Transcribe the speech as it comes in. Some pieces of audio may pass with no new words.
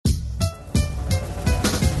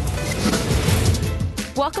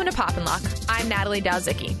Welcome to Pop and Lock. I'm Natalie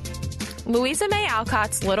Dowzicki. Louisa May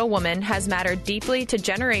Alcott's Little Woman has mattered deeply to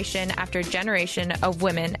generation after generation of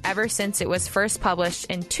women ever since it was first published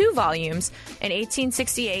in 2 volumes in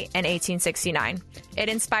 1868 and 1869. It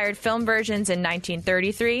inspired film versions in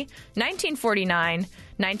 1933, 1949,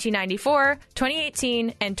 1994,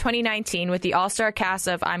 2018, and 2019 with the all-star cast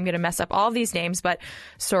of, I'm going to mess up all these names, but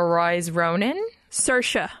Saoirse Ronan?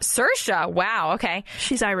 Saoirse. Wow. Okay.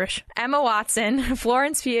 She's Irish. Emma Watson,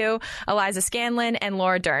 Florence Pugh, Eliza Scanlon, and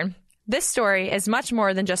Laura Dern. This story is much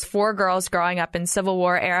more than just 4 girls growing up in Civil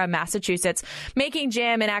War era Massachusetts, making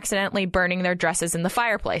jam and accidentally burning their dresses in the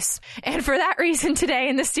fireplace. And for that reason, today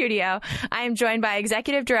in the studio, I am joined by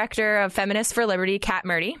Executive Director of Feminists for Liberty, Kat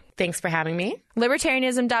Murdy. Thanks for having me.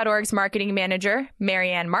 Libertarianism.org's Marketing Manager,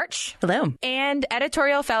 Marianne March. Hello. And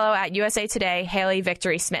Editorial Fellow at USA Today, Haley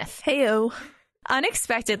Victory Smith. Heyo.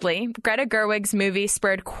 Unexpectedly, Greta Gerwig's movie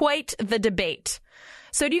spurred quite the debate.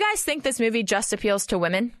 So do you guys think this movie just appeals to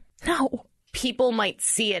women? No. People might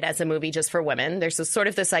see it as a movie just for women. There's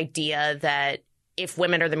this idea that if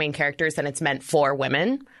women are the main characters, then it's meant for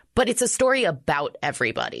women. But it's a story about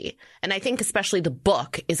everybody. And I think especially the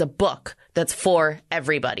book is a book that's for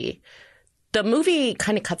everybody. The movie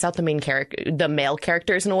kind of cuts out the male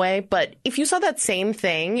characters in a way. But if you saw that same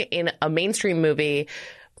thing in a mainstream movie,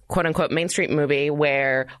 quote unquote mainstream movie,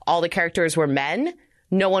 where all the characters were men,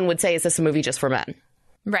 no one would say, is this a movie just for men?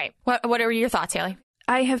 Right. What are your thoughts, Haley?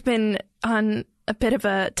 I have been on a bit of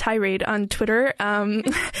a tirade on Twitter.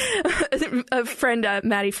 A friend,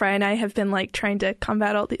 Maddie Fry, and I have been trying to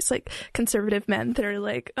combat all these conservative men that are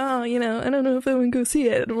oh, I don't know if I would go see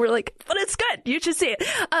it. And we're but it's good. You should see it.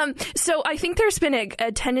 So I think there's been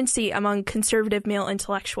a tendency among conservative male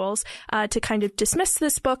intellectuals to kind of dismiss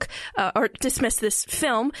this book or dismiss this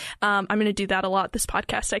film. I'm going to do that a lot this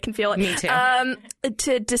podcast. I can feel it. Me too.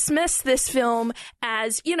 To dismiss this film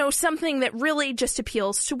as, something that really just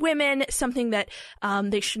appeals to women, something that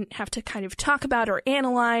they shouldn't have to kind of talk about or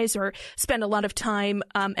analyze or spend a lot of time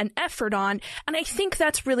and effort on. And I think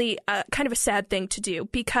that's really kind of a sad thing to do,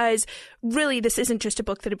 because really this isn't just a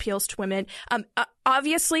book that appeals to women.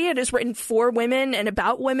 Obviously, it is written for women and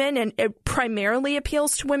about women, and it primarily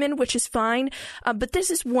appeals to women, which is fine. But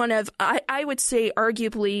this is one of, I would say,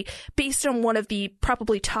 arguably based on one of the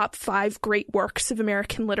probably top 5 great works of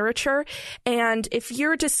American literature. And if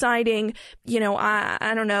you're deciding,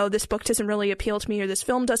 I don't know, this book doesn't really appeal to me, or this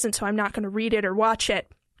film doesn't, so I'm not going to read it or watch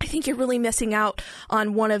it, I think you're really missing out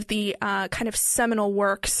on one of the kind of seminal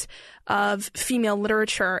works of female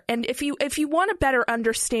literature. And if you want to better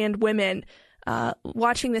understand women,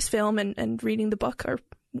 watching this film and reading the book are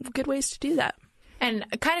good ways to do that. And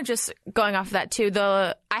kind of just going off of that too,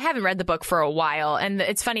 I haven't read the book for a while. And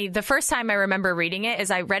it's funny, the first time I remember reading it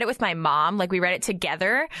is I read it with my mom. We read it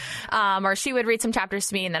together. Or she would read some chapters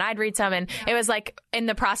to me and then I'd read some. And it was in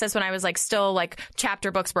the process when I was still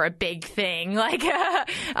chapter books were a big thing. Or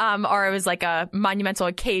it was a monumental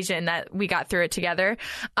occasion that we got through it together.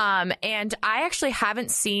 And I actually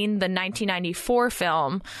haven't seen the 1994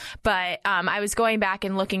 film, but I was going back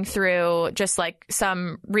and looking through just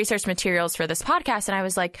some research materials for this podcast. And I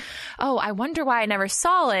was oh, I wonder why I never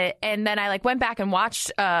saw it. And then I went back and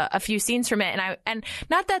watched a few scenes from it. And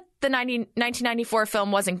not that the 1994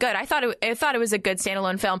 film wasn't good. I thought it was a good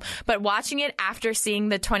standalone film. But watching it after seeing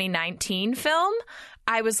the 2019 film,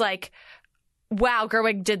 I was wow,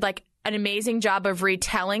 Gerwig did an amazing job of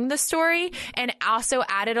retelling the story, and also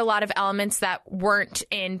added a lot of elements that weren't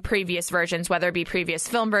in previous versions, whether it be previous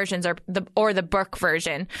film versions or the book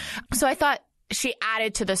version. So I thought she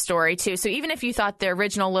added to the story too. So even if you thought the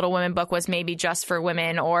original Little Women book was maybe just for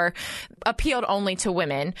women or appealed only to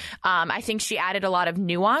women, I think she added a lot of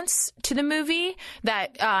nuance to the movie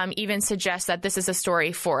that even suggests that this is a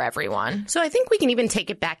story for everyone. So I think we can even take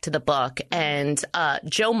it back to the book, and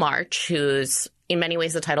Jo March, who's in many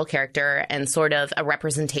ways the title character and sort of a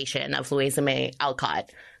representation of Louisa May Alcott,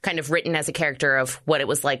 kind of written as a character of what it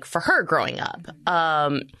was like for her growing up.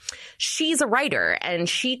 She's a writer, and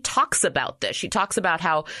she talks about this. She talks about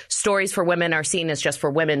how stories for women are seen as just for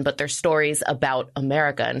women, but they're stories about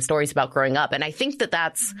America and stories about growing up. And I think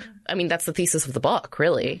that's the thesis of the book,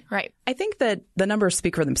 really. Right. I think that the numbers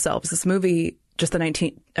speak for themselves. This movie, just the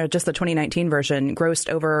 2019 version, grossed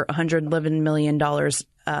over $111 million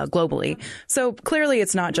globally. So clearly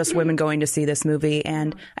it's not just women going to see this movie.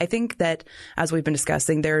 And I think that, as we've been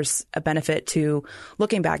discussing, there's a benefit to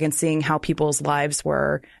looking back and seeing how people's lives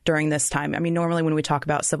were during this time. Normally when we talk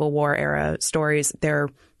about Civil War era stories, they're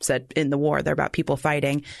set in the war. They're about people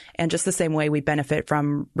fighting. And just the same way we benefit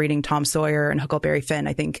from reading Tom Sawyer and Huckleberry Finn,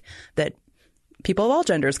 I think that people of all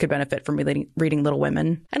genders could benefit from reading Little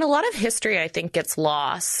Women. And a lot of history, I think, gets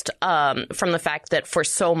lost from the fact that for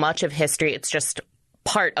so much of history, it's just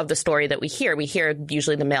part of the story that we hear. We hear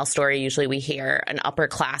usually the male story. Usually we hear an upper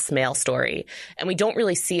class male story. And we don't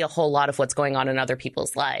really see a whole lot of what's going on in other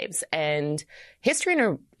people's lives. And history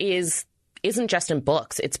isn't just in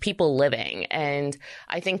books. It's people living. And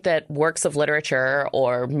I think that works of literature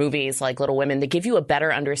or movies like Little Women, they give you a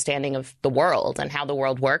better understanding of the world and how the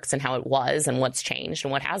world works and how it was and what's changed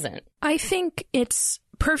and what hasn't. I think it's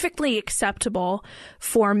perfectly acceptable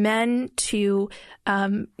for men to,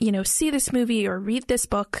 see this movie or read this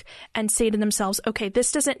book and say to themselves, okay,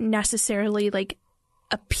 this doesn't necessarily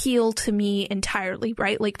appeal to me entirely,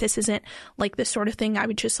 right? Like, this isn't like the sort of thing I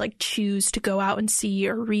would just choose to go out and see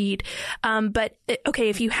or read. But okay,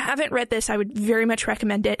 if you haven't read this, I would very much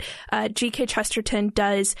recommend it. G.K. Chesterton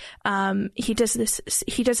does a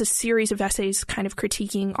series of essays kind of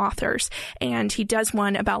critiquing authors, and he does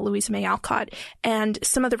one about Louisa May Alcott. And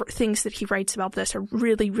some of the things that he writes about this are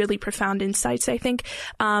really, really profound insights, I think.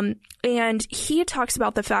 And he talks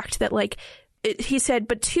about the fact that he said,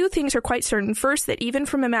 but two things are quite certain. First, that even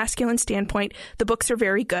from a masculine standpoint, the books are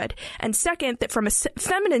very good. And second, that from a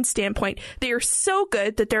feminine standpoint, they are so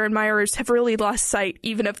good that their admirers have really lost sight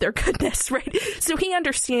even of their goodness, right? So he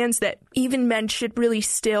understands that even men should really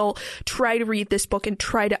still try to read this book and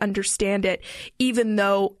try to understand it, even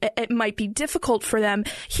though it might be difficult for them.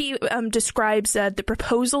 He describes the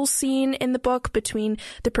proposal scene in the book between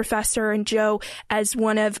the professor and Jo as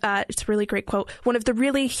one of, it's a really great quote, one of the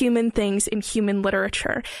really human things in human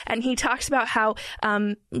literature. And he talks about how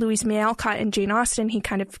Louisa May Alcott and Jane Austen, he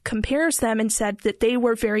kind of compares them and said that they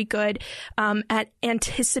were very good at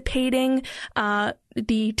anticipating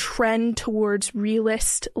the trend towards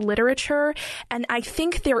realist literature. And I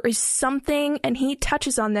think there is something, and he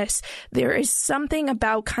touches on this, there is something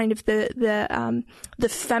about kind of the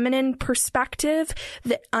feminine perspective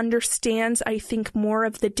that understands, I think, more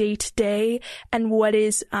of the day-to-day and what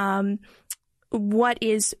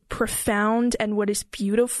is profound and what is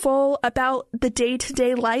beautiful about the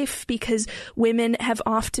day-to-day life, because women have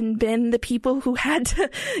often been the people who had to,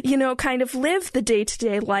 kind of live the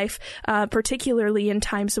day-to-day life, particularly in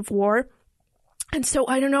times of war. And so,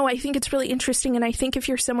 I don't know, I think it's really interesting. And I think if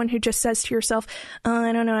you're someone who just says to yourself, oh,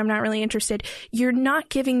 I don't know, I'm not really interested, you're not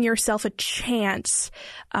giving yourself a chance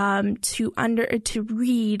to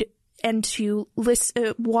read and to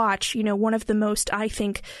watch, one of the most, I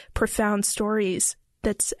think, profound stories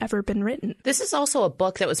that's ever been written. This is also a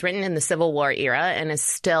book that was written in the Civil War era and is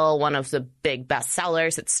still one of the big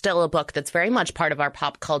bestsellers. It's still a book that's very much part of our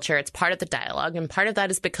pop culture. It's part of the dialogue. And part of that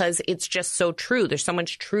is because it's just so true. There's so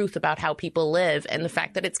much truth about how people live. And the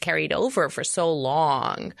fact that it's carried over for so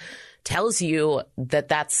long tells you that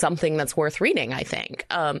that's something that's worth reading, I think.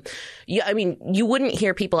 You wouldn't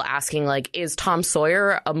hear people asking, is Tom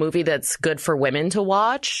Sawyer a movie that's good for women to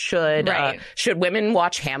watch? Should women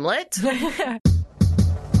watch Hamlet?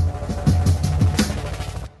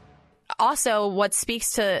 Also, what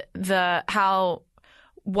speaks to how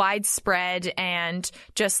widespread and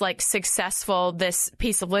just successful this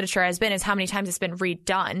piece of literature has been is how many times it's been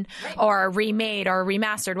redone or remade or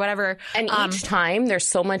remastered, whatever. And each time there's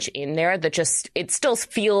so much in there that it still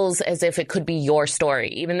feels as if it could be your story,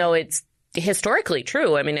 even though it's historically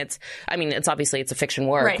true. It's obviously it's a fiction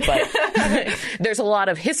work, right. But there's a lot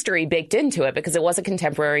of history baked into it because it was a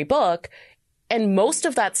contemporary book. And most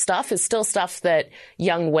of that stuff is still stuff that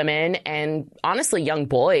young women and honestly young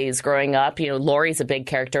boys growing up, Laurie's a big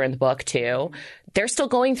character in the book too, they're still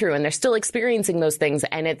going through and they're still experiencing those things,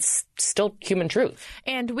 and it's still human truth.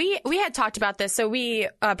 And we had talked about this. So we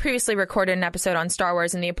previously recorded an episode on Star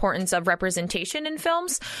Wars and the importance of representation in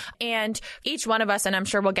films. And each one of us, and I'm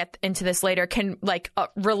sure we'll get into this later, can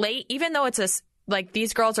relate, even though it's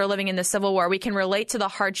these girls are living in the Civil War, we can relate to the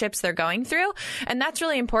hardships they're going through. And that's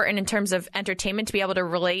really important in terms of entertainment, to be able to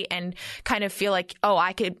relate and kind of feel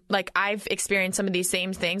I've experienced some of these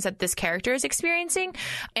same things that this character is experiencing.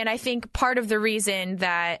 And I think part of the reason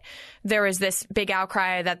that there was this big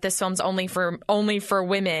outcry that this film's only for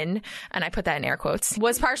women, and I put that in air quotes,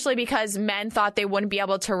 was partially because men thought they wouldn't be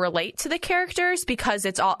able to relate to the characters because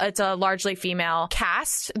it's a largely female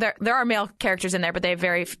cast. There are male characters in there, but they have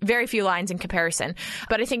very, very few lines in comparison.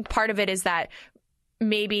 But I think part of it is that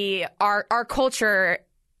maybe our culture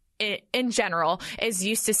in general is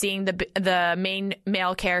used to seeing the main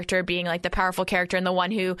male character being the powerful character and the one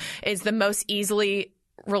who is the most easily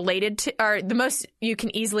related to, or the most you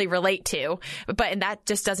can easily relate to, and that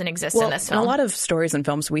just doesn't exist in this film. In a lot of stories and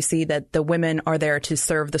films, we see that the women are there to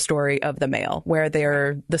serve the story of the male, where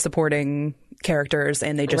they're the supporting characters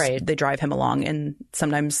and they drive him along, and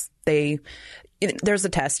sometimes they there's a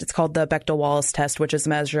test. It's called the Bechdel-Wallace test, which is a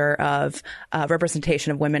measure of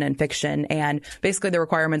representation of women in fiction. And basically the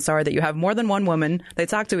requirements are that you have more than one woman, they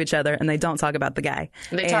talk to each other, and they don't talk about the guy.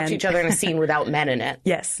 They talk to each other in a scene without men in it.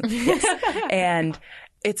 Yes. And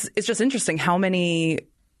it's just interesting how many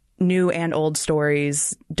new and old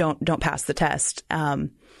stories don't pass the test.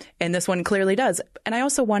 And this one clearly does. And I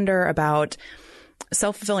also wonder about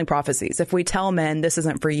self-fulfilling prophecies. If we tell men this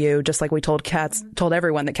isn't for you, just like we told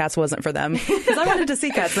everyone that Cats wasn't for them. Because I wanted to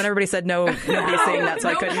see Cats, then everybody said nobody's seeing that, so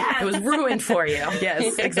I couldn't. It was ruined for you.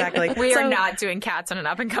 Yes, exactly. We are not doing Cats on an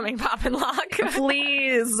up-and-coming pop and lock.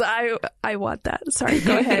 Please, I want that. Sorry,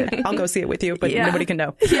 go ahead. I'll go see it with you, but nobody can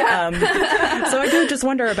know. Yeah. So I do just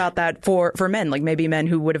wonder about that for men, like maybe men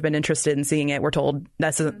who would have been interested in seeing it were told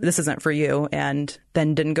this isn't for you, and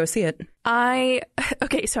then didn't go see it.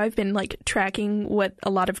 So I've been like tracking what a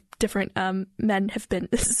lot of different men have been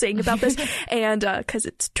saying about this, and because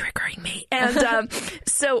it's triggering me. And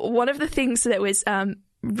so one of the things that was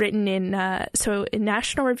written in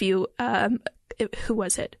National Review, who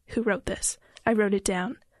was it? Who wrote this? I wrote it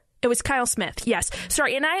down. It was Kyle Smith. Yes.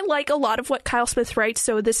 Sorry. And I like a lot of what Kyle Smith writes,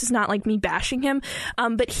 so this is not like me bashing him.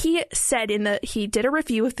 But he said he did a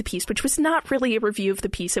review of the piece, which was not really a review of the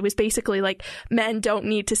piece. It was basically like, men don't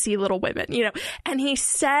need to see Little Women, And he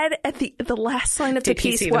said at the last line of the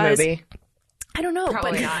piece Did he see the movie? I don't know.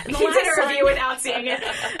 Probably but not. He did a review without seeing it.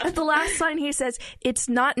 At the last line, he says, it's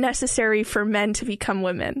not necessary for men to become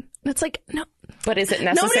women. And it's like, no. But is it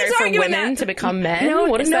necessary for women to become men? No,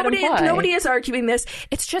 what does that imply? Nobody is arguing this.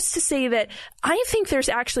 It's just to say that I think there's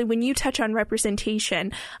actually, when you touch on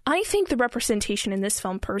representation, I think the representation in this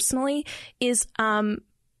film personally is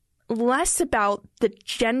less about the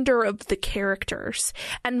gender of the characters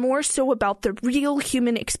and more so about the real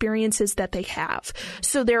human experiences that they have.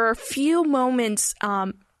 So there are a few moments,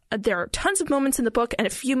 there are tons of moments in the book and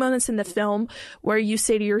a few moments in the film where you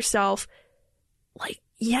say to yourself, like,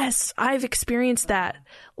 yes, I've experienced that.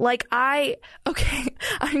 Like I'm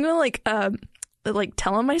gonna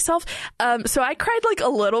tell on myself. So I cried like a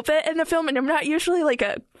little bit in the film, and I'm not usually like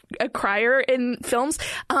a crier in films.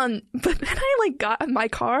 But then I got in my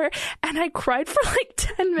car and I cried for like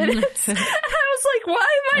 10 minutes. And I was like,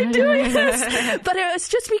 why am I doing this? But it was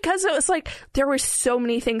just because it was like, there were so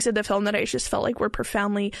many things in the film that I just felt like were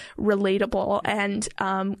profoundly relatable and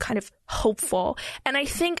kind of hopeful. And I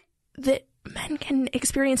think that men can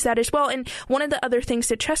experience that as well. And one of the other things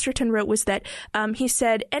that Chesterton wrote was that he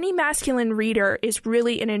said, any masculine reader is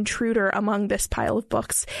really an intruder among this pile of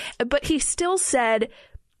books. But he still said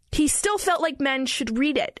he still felt like men should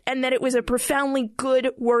read it and that it was a profoundly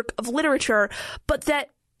good work of literature, but that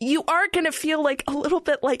you are going to feel like a little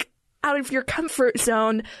bit like out of your comfort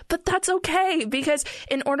zone, but that's okay, because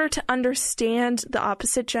in order to understand the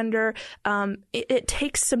opposite gender, it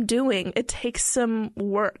takes some doing. It takes some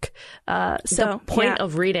work. The point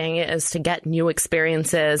of reading is to get new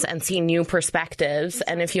experiences and see new perspectives.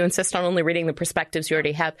 And if you insist on only reading the perspectives you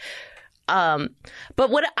already have, but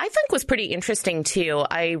what I think was pretty interesting too,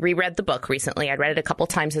 I reread the book recently. I'd read it a couple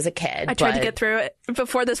times as a kid. I tried to get through it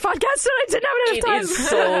before this podcast, and I didn't have enough time. It is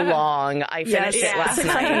so long. I finished it last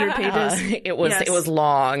night. Pages. It was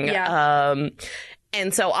long. Yeah.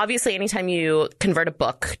 And so obviously anytime you convert a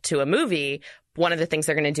book to a movie, one of the things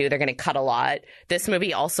they're going to do, they're going to cut a lot. This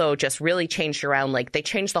movie also just really changed around, like they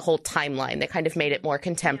changed the whole timeline. They kind of made it more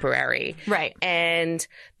contemporary. Right. And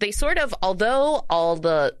they sort of, although all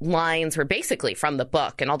the lines were basically from the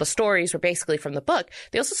book and all the stories were basically from the book,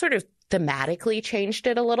 they also sort of thematically changed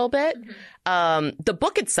it a little bit. Mm-hmm. The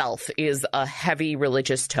book itself is a heavy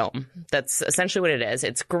religious tome. That's essentially what it is.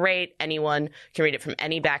 It's great. Anyone can read it from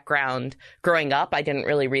any background. Growing up, I didn't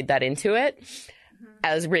really read that into it.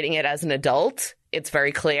 As reading it as an adult, it's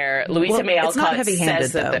very clear. Louisa May Alcott it's not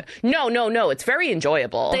heavy-handed, says that no. It's very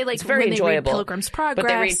enjoyable. It's very enjoyable. Read Pilgrim's Progress. But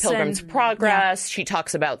they read Pilgrim's Progress. Yeah. She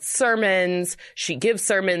talks about sermons. She gives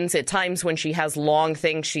sermons at times when she has long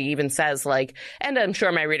things. She even says like, and I'm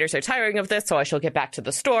sure my readers are tiring of this, so I shall get back to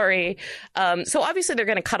the story. So obviously they're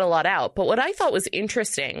going to cut a lot out. But what I thought was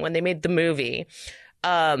interesting when they made the movie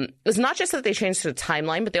was not just that they changed the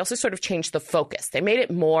timeline, but they also sort of changed the focus. They made it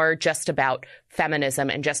more just about feminism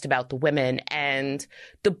and just about the women. And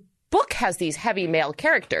the book has these heavy male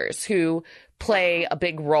characters who play a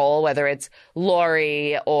big role, whether it's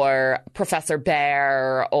Laurie or Professor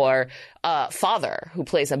Bear or Father, who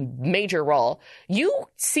plays a major role. You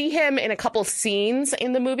see him in a couple scenes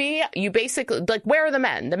in the movie. You basically, like, where are the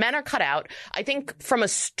men? The men are cut out. I think from a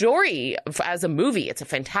story, as a movie, it's a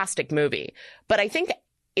fantastic movie. But I think,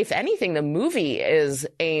 if anything, the movie is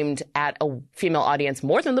aimed at a female audience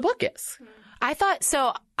more than the book is. I thought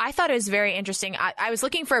so. I thought it was very interesting. I was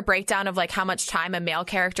looking for a breakdown of like how much time a male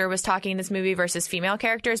character was talking in this movie versus female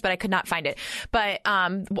characters, but I could not find it. But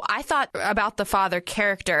I thought about the father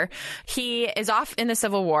character. He is off in the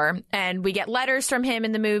Civil War, and we get letters from him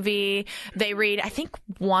in the movie. They read, I think,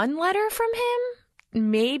 one letter from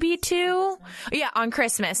him, maybe two. Yeah, on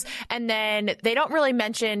Christmas. And then they don't really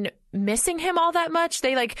mention missing him all that much.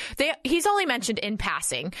 He's only mentioned in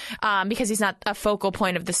passing, because he's not a focal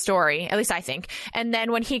point of the story, at least I think. And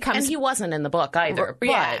then when he comes, and he wasn't in the book either.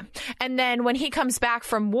 Yeah. And then when he comes back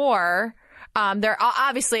from war, they're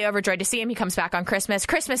obviously overjoyed to see him. He comes back on Christmas.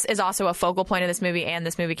 Christmas is also a focal point of this movie, and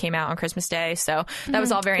this movie came out on Christmas Day, so that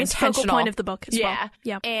was all very intentional. Focal point of the book as well.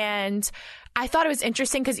 Yeah. And I thought it was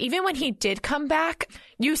interesting because even when he did come back,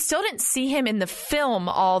 you still didn't see him in the film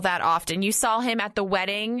all that often. You saw him at the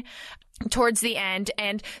wedding towards the end,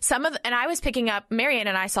 and I was picking up, Marianne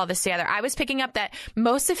and I saw this together, I was picking up that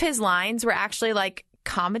most of his lines were actually like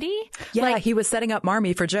comedy. Yeah, like, he was setting up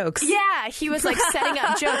Marmee for jokes. Yeah, he was like setting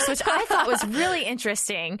up jokes, which I thought was really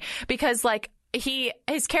interesting because like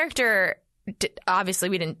his character, obviously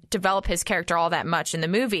we didn't develop his character all that much in the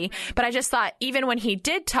movie, but I just thought even when he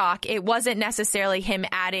did talk, it wasn't necessarily him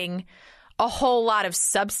adding a whole lot of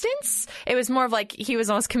substance. It was more of like he was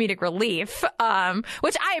almost comedic relief,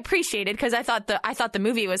 which I appreciated because I thought the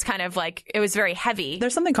movie was kind of like, it was very heavy.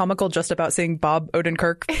 There's something comical just about seeing Bob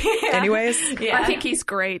Odenkirk anyways. Yeah. I think he's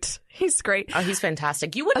great. He's great. Oh, he's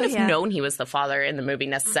fantastic. You wouldn't have known he was the father in the movie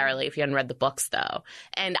necessarily if you hadn't read the books, though.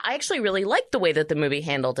 And I actually really liked the way that the movie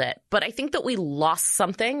handled it. But I think that we lost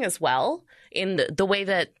something as well in the way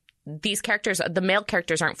that these characters, the male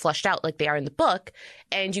characters, aren't fleshed out like they are in the book.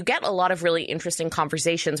 And you get a lot of really interesting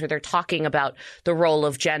conversations where they're talking about the role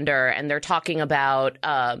of gender, and they're talking about,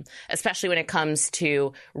 especially when it comes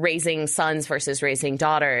to raising sons versus raising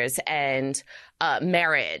daughters, and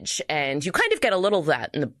marriage. And you kind of get a little of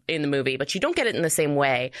that in the movie, but you don't get it in the same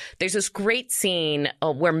way. There's this great scene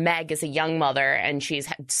where Meg is a young mother and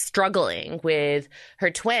she's struggling with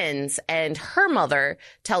her twins, and her mother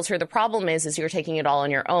tells her the problem is you're taking it all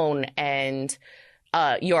on your own, and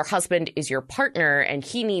your husband is your partner and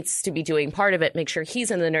he needs to be doing part of it. Make sure he's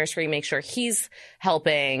in the nursery, make sure he's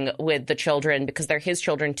helping with the children because they're his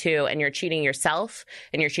children too. And you're cheating yourself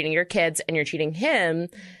and you're cheating your kids and you're cheating him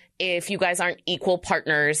if you guys aren't equal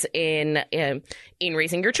partners in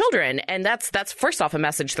raising your children. And that's first off a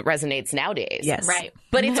message that resonates nowadays. Yes. Right.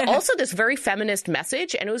 But it's also this very feminist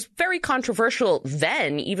message, and it was very controversial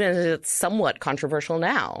then, even as it's somewhat controversial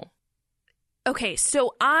now. Okay,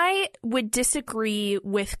 so I would disagree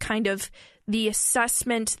with kind of the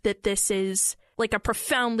assessment that this is like a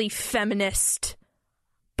profoundly feminist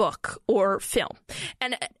book or film.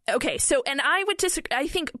 And okay, so, and I would disagree. I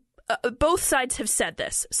think both sides have said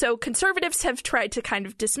this. So conservatives have tried to kind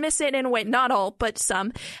of dismiss it in a way, not all, but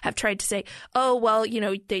some have tried to say, oh, well, you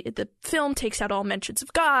know, the film takes out all mentions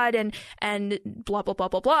of God and blah, blah, blah,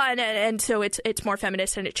 blah, blah. And so it's more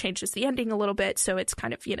feminist and it changes the ending a little bit. So it's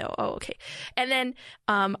kind of, you know, oh, okay. And then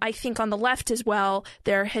I think on the left as well,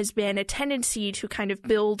 there has been a tendency to kind of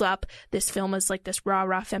build up this film as like this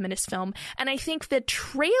rah-rah feminist film. And I think the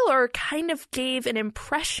trailer kind of gave an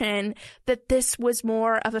impression that this was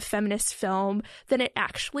more of a feminist film than it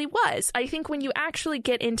actually was. I think when you actually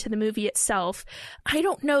get into the movie itself, I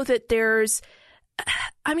don't know that there's,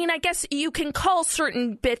 I mean, I guess you can call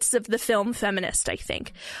certain bits of the film feminist, I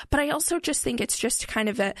think, but I also just think it's just kind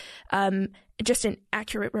of a, just an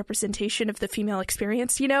accurate representation of the female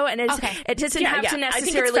experience, you know, and it doesn't have to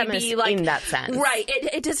necessarily be like in that sense, right?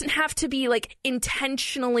 It doesn't have to be like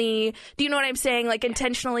intentionally. Do you know what I'm saying? Like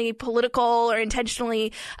intentionally political or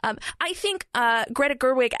intentionally. I think Greta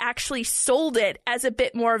Gerwig actually sold it as a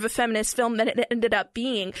bit more of a feminist film than it ended up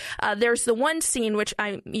being. There's the one scene which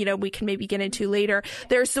we can maybe get into later.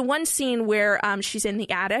 There's the one scene where she's in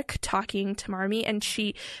the attic talking to Marmee, and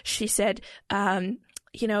she said,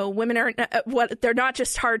 you know, women are they're not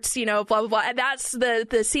just hearts, you know, blah, blah, blah. And that's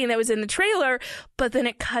the scene that was in the trailer. But then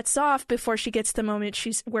it cuts off before she gets the moment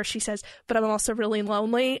where she says, but I'm also really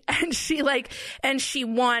lonely. And she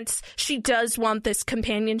does want this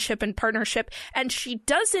companionship and partnership. And she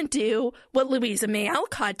doesn't do what Louisa May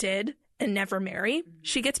Alcott did and never marry.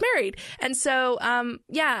 She gets married. And so,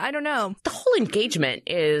 I don't know. The whole engagement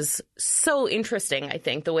is so interesting, I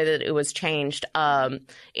think, the way that it was changed.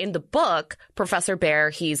 In the book, Professor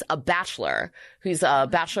Bhaer, he's a bachelor. He's a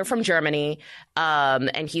bachelor from Germany,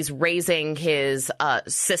 and he's raising his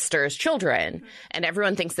sister's children. And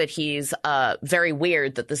everyone thinks that he's very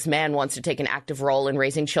weird that this man wants to take an active role in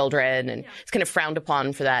raising children, and it's kind of frowned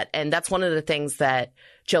upon for that. And that's one of the things that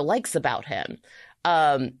Joe likes about him.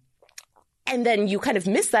 And then you kind of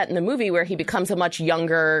miss that in the movie where he becomes a much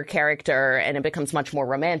younger character and it becomes much more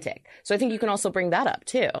romantic. So I think you can also bring that up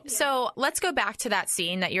too. So let's go back to that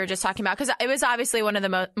scene that you were just talking about, because it was obviously one of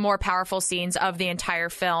the more powerful scenes of the entire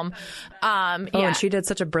film. And she did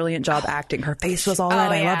such a brilliant job acting. Her face was all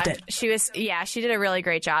red. I loved it. She did a really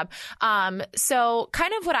great job. So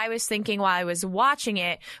kind of what I was thinking while I was watching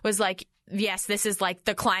it was like, yes, this is like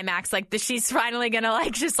the climax. Like she's finally gonna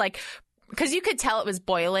like just like. Because you could tell it was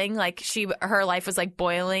boiling, like her life was like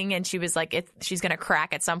boiling, and she was like, she's gonna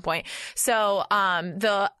crack at some point. So,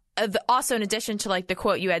 also in addition to like the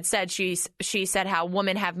quote you had said, she said how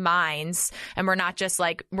women have minds, and we're not just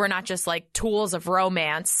like tools of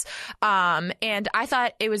romance. And I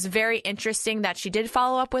thought it was very interesting that she did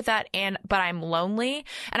follow up with that. But I'm lonely,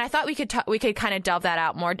 and I thought we could kind of delve that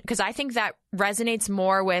out more, because I think that resonates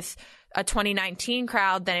more with a 2019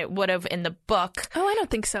 crowd than it would have in the book. Oh, I don't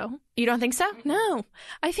think so. You don't think so? No,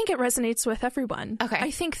 I think it resonates with everyone. Okay.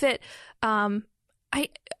 I think that,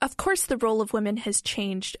 of course, the role of women has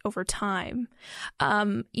changed over time,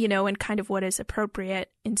 and kind of what is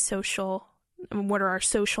appropriate in what are our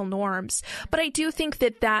social norms. But I do think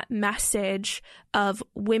that message of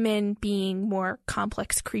women being more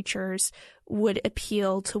complex creatures would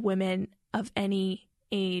appeal to women of any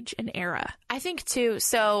age and era. I think too.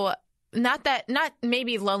 So not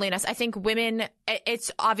maybe loneliness. I think women,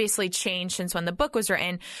 it's obviously changed since when the book was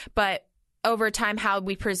written, but over time, how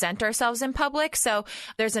we present ourselves in public. So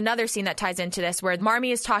there's another scene that ties into this where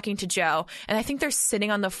Marmee is talking to Jo, and I think they're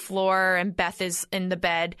sitting on the floor and Beth is in the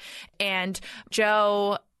bed, and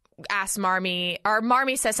Jo asks Marmee, or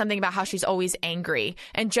Marmee says something about how she's always angry.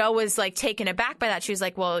 And Jo was like taken aback by that. She was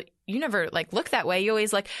like, well, you never like look that way. You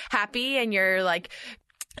always like happy, and you're like,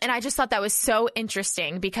 and I just thought that was so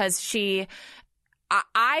interesting, because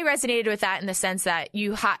I resonated with that in the sense that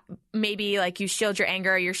you maybe like you shield your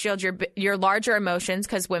anger, you shield your larger emotions,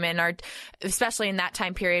 because women are, especially in that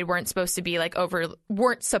time period, weren't supposed to be, I put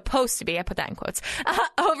that in quotes,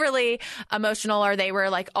 overly emotional, or they were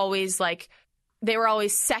always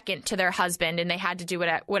second to their husband, and they had to do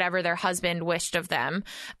whatever their husband wished of them.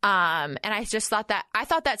 And I just thought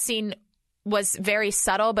that scene was very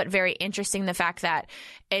subtle but very interesting. The fact that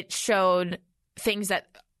it showed things that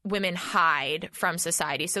women hide from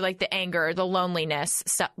society. So like the anger, the loneliness,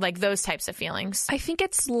 stuff, like those types of feelings. I think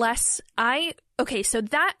it's less, so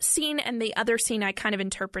that scene and the other scene I kind of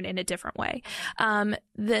interpret in a different way.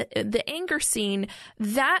 The anger scene,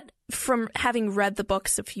 that from having read the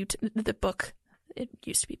books the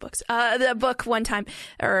book one time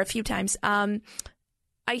or a few times,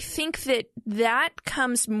 I think that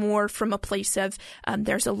comes more from a place of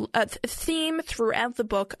there's a theme throughout the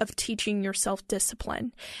book of teaching yourself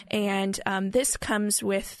discipline. And this comes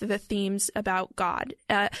with the themes about God.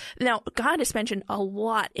 Now, God is mentioned a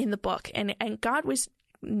lot in the book, and God was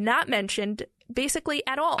not mentioned basically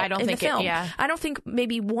at all. I don't in think the film. I don't think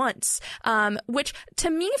maybe once, which to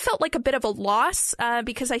me felt like a bit of a loss,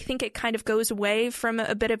 because I think it kind of goes away from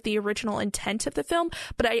a bit of the original intent of the film.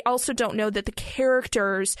 But I also don't know that the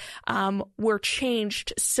characters were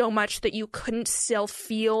changed so much that you couldn't still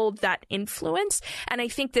feel that influence. And I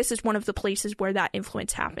think this is one of the places where that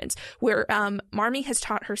influence happens, where Marmee has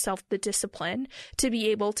taught herself the discipline to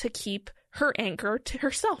be able to keep her anger to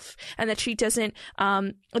herself, and that she doesn't,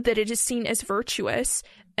 that it is seen as virtuous,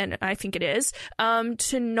 and I think it is,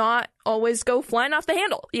 to not always go flying off the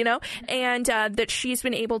handle, and that she's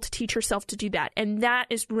been able to teach herself to do that. And that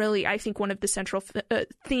is really, I think, one of the central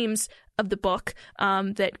themes of the book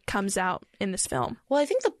that comes out in this film. Well, I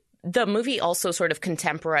think the movie also sort of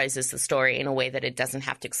contemporizes the story in a way that it doesn't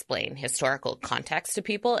have to explain historical context to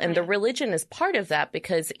people. And the religion is part of that,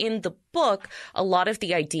 because in the book, a lot of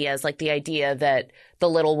the ideas, like the idea that the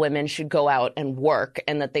Little Women should go out and work,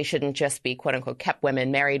 and that they shouldn't just be, quote unquote, kept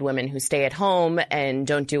women, married women who stay at home and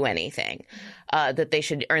don't do anything, that they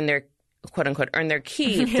should earn their, quote unquote, earn their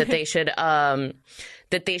keep, that they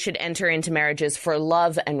should enter into marriages for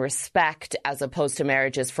love and respect as opposed to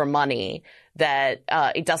marriages for money, that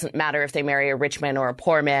it doesn't matter if they marry a rich man or a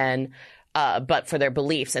poor man, but for their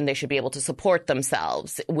beliefs, and they should be able to support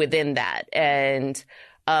themselves within that. And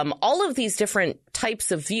all of these different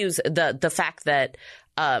types of views, the fact that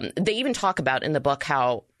they even talk about in the book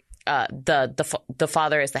how the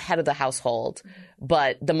father is the head of the household,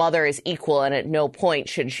 but the mother is equal, and at no point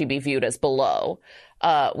should she be viewed as below.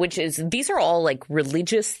 These are all like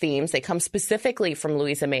religious themes. They come specifically from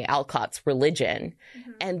Louisa May Alcott's religion.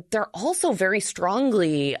 Mm-hmm. And they're also very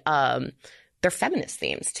strongly they're feminist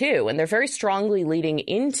themes too. And they're very strongly leading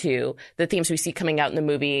into the themes we see coming out in the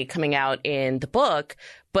movie, coming out in the book.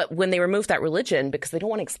 But when they remove that religion, because they don't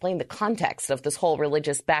want to explain the context of this whole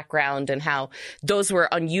religious background and how those were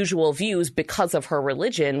unusual views because of her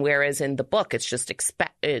religion, whereas in the book, it's just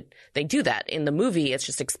expected. They do that. In the movie, it's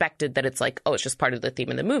just expected that it's like, oh, it's just part of the theme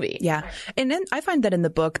of the movie. Yeah. And then I find that in the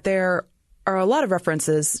book, there are a lot of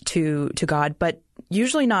references to God, but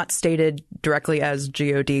usually not stated directly as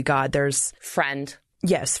God, God. There's friend.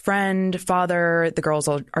 Yes, friend, father. The girls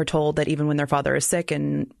are told that even when their father is sick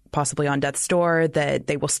and possibly on death's door, that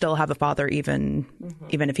they will still have a father even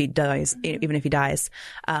if he dies.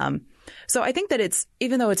 So I think that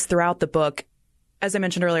even though it's throughout the book, as I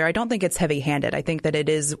mentioned earlier, I don't think it's heavy-handed. I think that it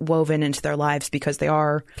is woven into their lives because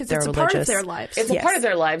they're it's religious. A part of their lives. It's a part of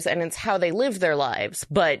their lives, and it's how they live their lives.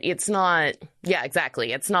 But it's not. Yeah,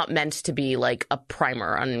 exactly. It's not meant to be like a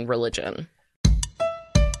primer on religion.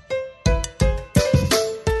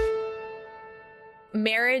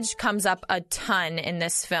 Marriage comes up a ton in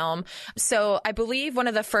this film. So I believe one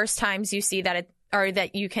of the first times you see that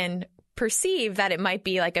that you can perceive that it might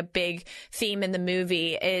be like a big theme in the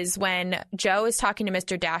movie is when Jo is talking to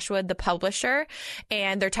Mr. Dashwood, the publisher,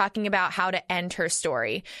 and they're talking about how to end her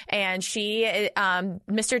story. And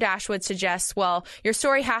Mr. Dashwood suggests, well, your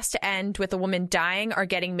story has to end with a woman dying or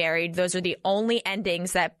getting married. Those are the only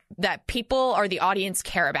endings that people or the audience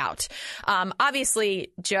care about.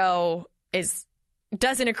 Obviously, Jo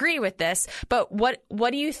doesn't agree with this, but what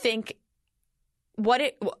do you think?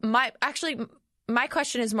 My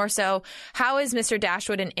question is more so, how is Mr.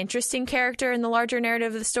 Dashwood an interesting character in the larger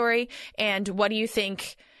narrative of the story? And what do you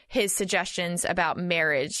think his suggestions about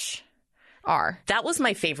marriage are? That was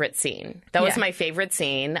my favorite scene. Because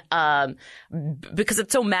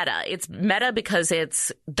it's so meta. It's meta because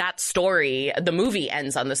it's that story. The movie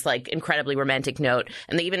ends on this like incredibly romantic note,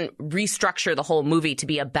 and they even restructure the whole movie to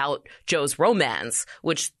be about Jo's romance,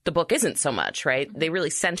 which the book isn't so much, right? They really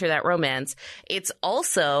center that romance. It's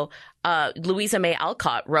also Louisa May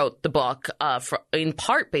Alcott wrote the book in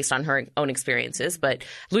part based on her own experiences, but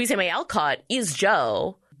Louisa May Alcott is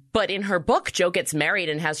Jo. But in her book, Jo gets married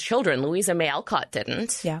and has children. Louisa May Alcott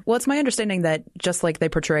didn't. Yeah. Well, it's my understanding that just like they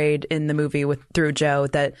portrayed in the movie through Jo,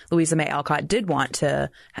 that Louisa May Alcott did want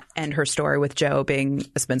to end her story with Jo being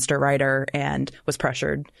a spinster writer and was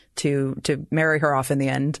pressured to marry her off in the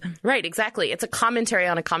end. Right. Exactly. It's a commentary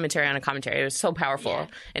on a commentary on a commentary. It was so powerful. Yeah.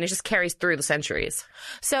 And it just carries through the centuries.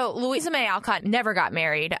 So Louisa May Alcott never got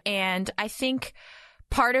married. And I think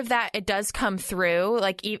part of that, it does come through,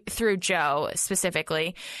 like through Jo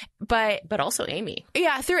specifically, but also Amy.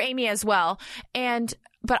 Yeah, through Amy as well.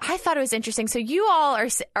 But I thought it was interesting. So you all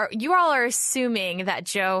are assuming that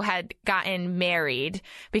Jo had gotten married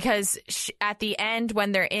because at the end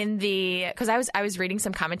when they're because I was reading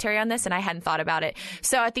some commentary on this and I hadn't thought about it.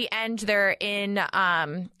 So at the end they're in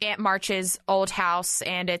Aunt March's old house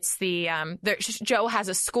and it's Jo has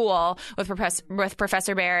a school with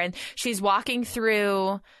Professor Bear and she's walking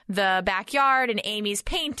through the backyard and Amy's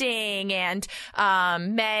painting and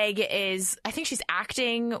Meg I think she's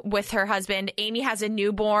acting with her husband. Amy has a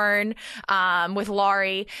newborn with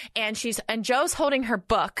Laurie, and Jo's holding her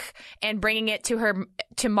book and bringing it to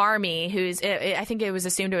Marmee, I think it was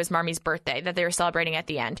assumed it was Marmee's birthday that they were celebrating at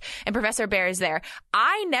the end, and Professor Bear is there.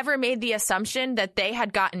 I never made the assumption that they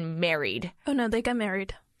had gotten married. Oh no, they got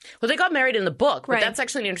married. Well, they got married in the book, but right. That's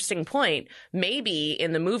actually an interesting point. Maybe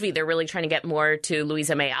in the movie they're really trying to get more to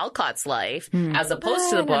Louisa May Alcott's life as opposed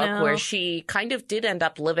to the book where she kind of did end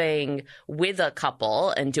up living with a couple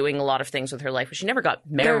and doing a lot of things with her life, but she never got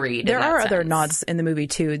married. There are other nods in the movie,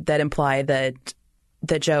 too, that imply that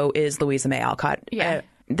Jo is Louisa May Alcott. Yeah.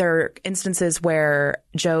 There are instances where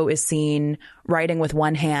Jo is seen writing with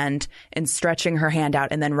one hand and stretching her hand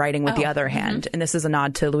out and then writing with the other hand. And this is a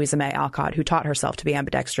nod to Louisa May Alcott, who taught herself to be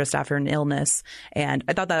ambidextrous after an illness. And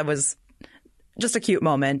I thought that was just a cute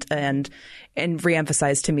moment and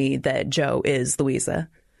reemphasized to me that Jo is Louisa.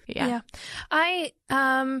 Yeah. I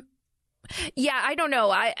don't know.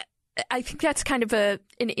 I think that's kind of an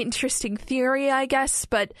interesting theory, I guess.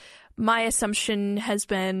 But my assumption has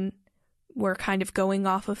been we're kind of going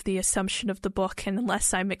off of the assumption of the book, and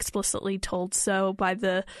unless I'm explicitly told so by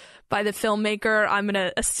the filmmaker, I'm going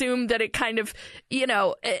to assume that it kind of,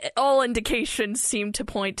 all indications seem to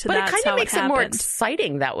point to that. But it kind of makes it more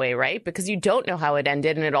exciting that way, right? Because you don't know how it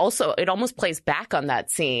ended, and it almost plays back on that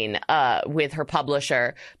scene with her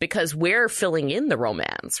publisher because we're filling in the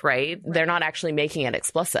romance, right? They're not actually making it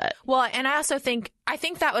explicit. Well, and I also think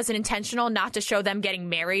that was an intentional not to show them getting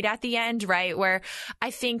married at the end, right? Where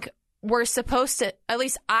I think we're supposed to, at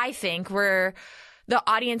least I think we're the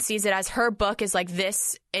audience sees it as her book is like,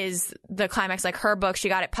 this is the climax, like her book. She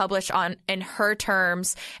got it published in her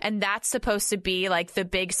terms. And that's supposed to be like the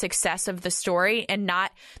big success of the story and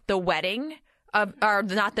not the wedding or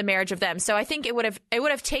not the marriage of them. So I think it would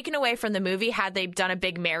have taken away from the movie had they done a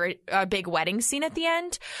big wedding scene at the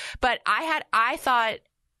end. But I thought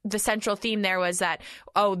the central theme there was that,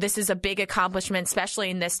 oh, this is a big accomplishment, especially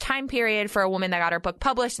in this time period for a woman that got her book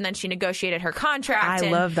published and then she negotiated her contract. I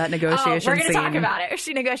love that negotiation we're going to scene. talk about it.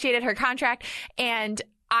 She negotiated her contract. And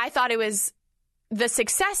I thought it was the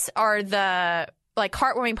success or the like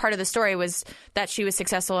heartwarming part of the story was that she was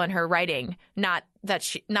successful in her writing, not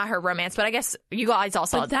her romance. But I guess you guys all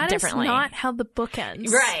saw it differently. That is not how the book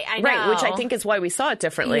ends. Right, I know. Right, which I think is why we saw it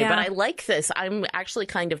differently. Yeah. But I like this. I'm actually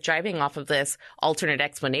kind of jiving off of this alternate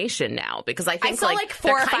explanation now because I think saw like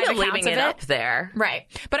 4 they're or 5 kind of accounts leaving of it it. up there. Right.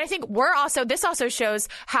 But I think this also shows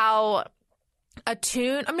how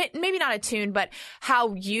attuned, maybe not attuned, but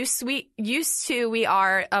how used to we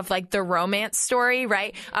are of like the romance story,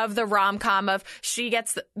 right? Of the rom-com of she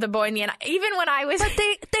gets the boy in the end. Even when I was... But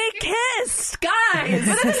they kissed, guys. But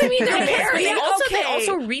that doesn't mean they're married. They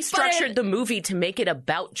also restructured the movie to make it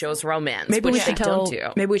about Joe's romance. Maybe which we should they tell. don't do.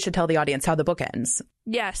 Maybe we should tell the audience how the book ends.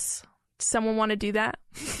 Yes. Someone want to do that?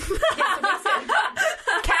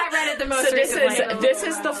 Kat read it the most So recently. this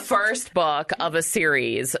is the first book of a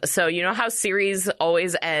series. So you know how series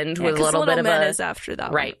always end with a 'Cause little bit of Men a is after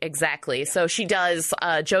that. right, exactly. So she does.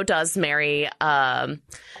 Jo does marry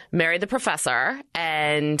the professor,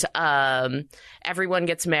 and everyone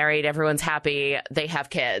gets married. Everyone's happy. They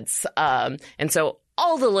have kids, and so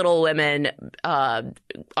all the little women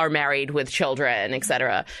are married with children,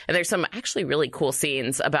 etc. And there's some actually really cool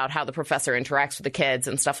scenes about how the professor interacts with the kids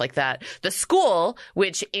and stuff like that. The school,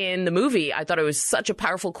 which in the movie, I thought it was such a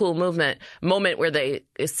powerful, cool moment where they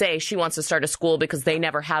say she wants to start a school because they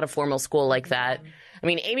never had a formal school like that. I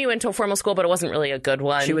mean, Amy went to a formal school, but it wasn't really a good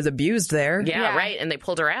one. She was abused there. Yeah, right. And they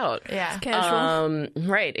pulled her out. Yeah. Casual.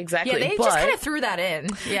 Right, exactly. Yeah, they but, just kind of threw that in.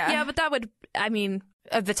 Yeah, but that would, I mean,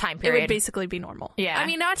 Of the time it period. would basically be normal. Yeah. I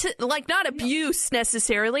mean, not abuse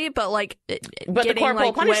necessarily, but like, But the getting, corporal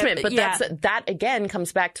like, punishment. But yeah. that again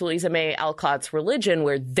comes back to Louisa May Alcott's religion,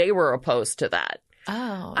 where they were opposed to that.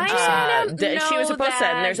 Oh. I don't know She was opposed to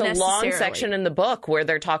that, and there's a long necessarily. section in the book where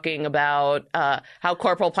they're talking about how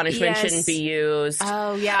corporal punishment Yes. shouldn't be used.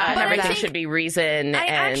 Oh, yeah. But I everything think- should be reason I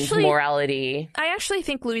and actually- morality. I actually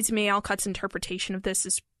think Louisa May Alcott's interpretation of this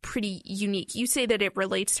is pretty unique. You say that it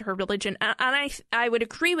relates to her religion, and I would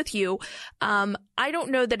agree with you. I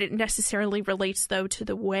don't know that it necessarily relates, though, to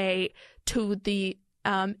the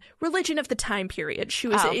religion of the time period.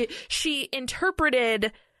 She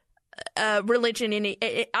interpreted religion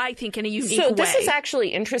I think in a unique way. So this is actually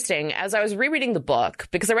interesting. As I was rereading the book,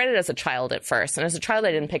 because I read it as a child at first, and as a child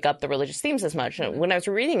I didn't pick up the religious themes as much. And when I was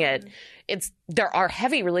reading it, there are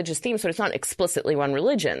heavy religious themes, but it's not explicitly one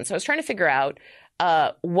religion. So I was trying to figure out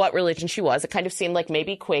what religion she was. It kind of seemed like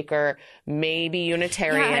maybe Quaker, maybe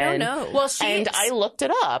Unitarian. Yeah, I don't know. Well, And I looked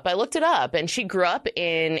it up, and she grew up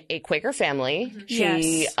in a Quaker family.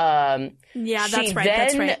 She, Yes. Yeah, that's right. Then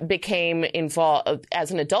That's right. became involved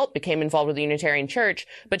as an adult. Became involved with the Unitarian Church,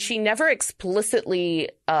 but she never explicitly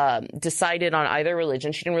decided on either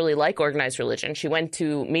religion. She didn't really like organized religion. She went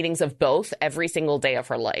to meetings of both every single day of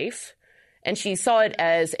her life, and she saw it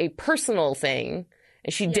as a personal thing.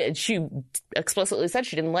 And she explicitly said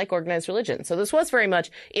she didn't like organized religion. So this was very much,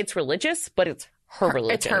 it's religious, but it's her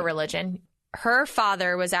religion. It's her religion. Her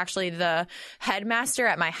father was actually the headmaster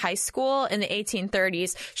at my high school in the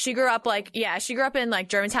 1830s. She grew up in like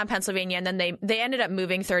Germantown, Pennsylvania, and then they ended up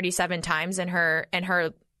moving 37 times in her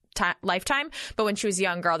lifetime. But when she was a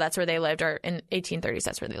young girl, that's where they lived, or in 1830s,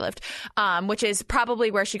 that's where they lived, which is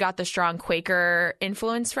probably where she got the strong Quaker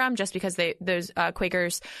influence from, just because those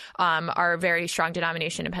Quakers are a very strong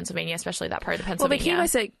denomination in Pennsylvania, especially that part of Pennsylvania. Well,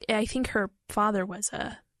 but I think her father was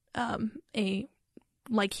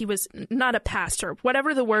he was not a pastor,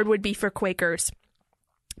 whatever the word would be for Quakers,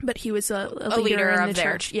 but he was a leader in the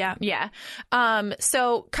church. Yeah. Yeah.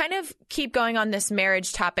 So kind of keep going on this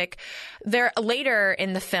marriage topic. There later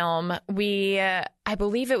in the film, I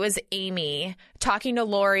believe it was Amy talking to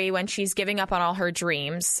Laurie when she's giving up on all her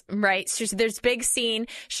dreams, right? There's big scene.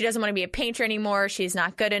 She doesn't want to be a painter anymore. She's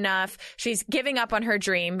not good enough. She's giving up on her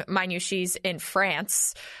dream. Mind you, she's in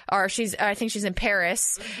France, or I think she's in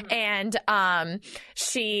Paris. Mm-hmm. And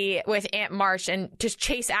she, with Aunt March, and just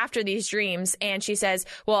chase after these dreams. And she says,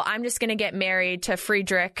 well, I'm just going to get married to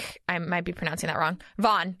Friedrich. I might be pronouncing that wrong.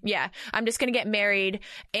 Von. Yeah. I'm just going to get married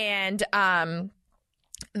and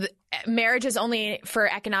marriage is only for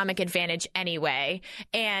economic advantage anyway.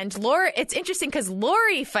 And Laurie, it's interesting because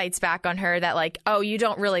Laurie fights back on her that like, oh, you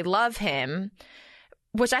don't really love him,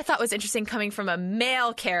 which I thought was interesting coming from a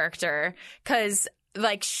male character, because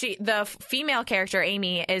like the female character,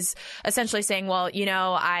 Amy, is essentially saying, well, you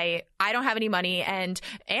know, I don't have any money, and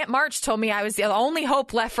Aunt March told me I was the only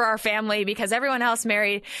hope left for our family because everyone else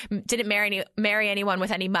didn't marry anyone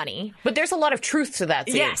with any money. But there's a lot of truth to that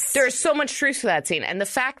scene. Yes. There's so much truth to that scene. And the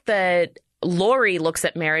fact that Laurie looks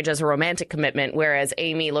at marriage as a romantic commitment, whereas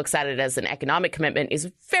Amy looks at it as an economic commitment,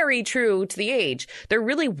 is very true to the age. There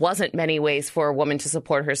really wasn't many ways for a woman to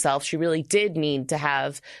support herself. She really did need to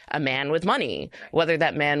have a man with money, whether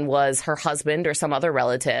that man was her husband or some other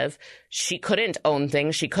relative. She couldn't own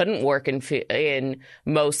things. She couldn't work in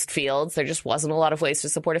most fields. There just wasn't a lot of ways to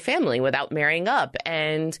support a family without marrying up.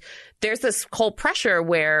 And there's this whole pressure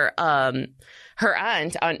where her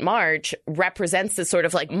Aunt March, represents this sort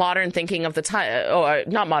of like modern thinking of the time, or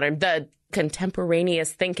not modern, the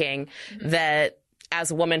contemporaneous thinking that as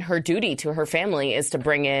a woman, her duty to her family is to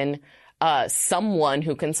bring in someone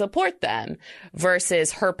who can support them,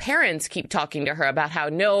 versus her parents keep talking to her about how,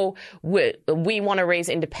 no, we want to raise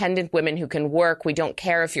independent women who can work. We don't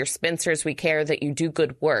care if you're spinsters. We care that you do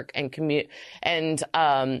good work and commute. And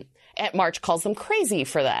Aunt March calls them crazy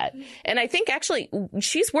for that. And I think actually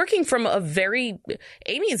she's working from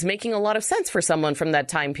Amy is making a lot of sense for someone from that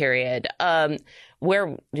time period,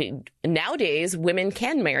 where nowadays women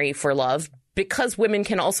can marry for love because women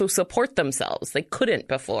can also support themselves. They couldn't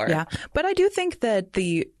before. Yeah. But I do think that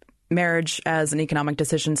the marriage as an economic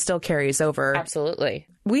decision still carries over. Absolutely.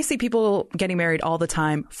 We see people getting married all the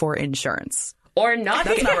time for insurance. Or not.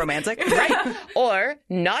 That's not romantic. Right. Or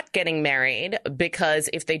not getting married because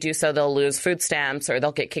if they do so, they'll lose food stamps or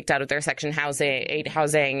they'll get kicked out of their Section 8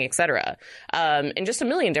 housing, et cetera. And just a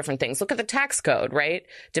million different things. Look at the tax code, right?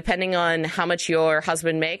 Depending on how much your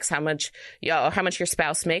husband makes, how much your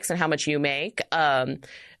spouse makes, and how much you make,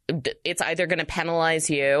 it's either going to penalize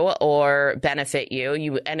you or benefit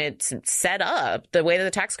you. And it's set up, the way that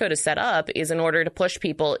the tax code is set up is in order to push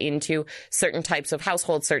people into certain types of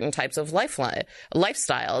households, certain types of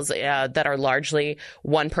lifestyles that are largely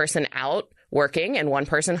one person out working and one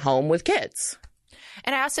person home with kids.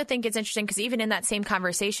 And I also think it's interesting because even in that same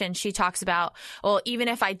conversation, she talks about, well, even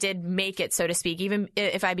if I did make it, so to speak, even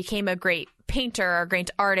if I became a great painter or a great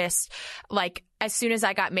artist, like as soon as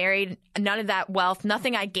I got married, none of that wealth,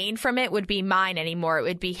 nothing I gained from it would be mine anymore. It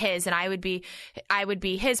would be his, and I would be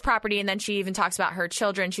his property. And then she even talks about her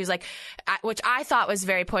children. She was like, which I thought was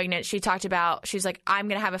very poignant. She talked about, she's like, I'm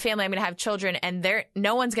going to have a family, I'm going to have children, and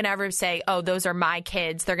no one's going to ever say, oh, those are my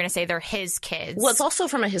kids. They're going to say they're his kids. Well, it's also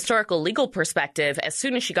from a historical legal perspective. As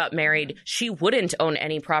soon as she got married, she wouldn't own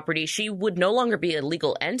any property. She would no longer be a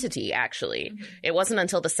legal entity, actually. Mm-hmm. It wasn't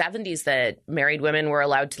until the 70s that married women were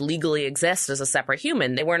allowed to legally exist as a separate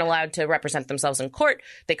human. They weren't allowed to represent themselves in court.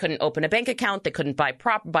 They couldn't open a bank account. They couldn't buy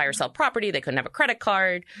or sell property. They couldn't have a credit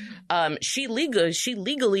card. She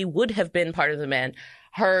legally would have been part of the man.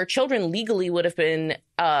 Her children legally would have been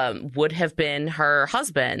her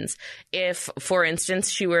husband's. If, for instance,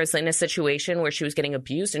 she was in a situation where she was getting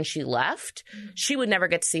abused and she left, she would never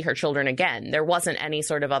get to see her children again. There wasn't any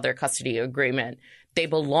sort of other custody agreement. They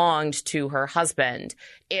belonged to her husband.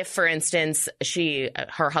 If, for instance,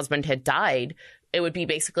 her husband had died, it would be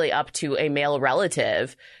basically up to a male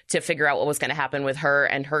relative to figure out what was going to happen with her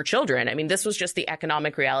and her children. I mean, this was just the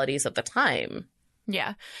economic realities of the time.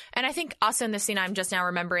 Yeah. And I think also in the scene I'm just now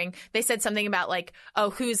remembering, they said something about like,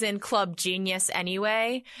 oh, who's in Club Genius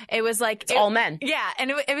anyway? It was like... It's all men. Yeah.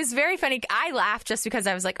 And it was very funny. I laughed just because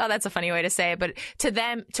I was like, oh, that's a funny way to say it. But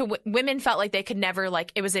women felt like they could never,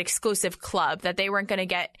 like, it was an exclusive club, that they weren't going to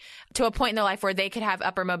get to a point in their life where they could have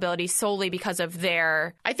upper mobility solely because of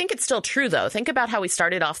their... I think it's still true, though. Think about how we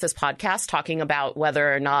started off this podcast talking about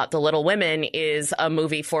whether or not The Little Women is a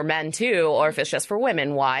movie for men, too, or if it's just for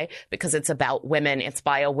women. Why? Because it's about women. It's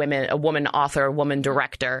by a woman author, a woman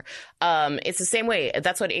director. It's the same way.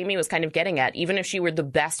 That's what Amy was kind of getting at. Even if she were the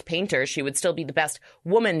best painter, she would still be the best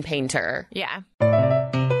woman painter. Yeah.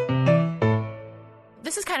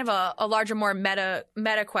 This is kind of a larger, more meta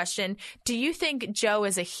question. Do you think Jo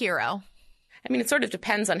is a hero? I mean, it sort of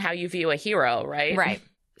depends on how you view a hero, right? Right.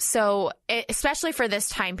 So, especially for this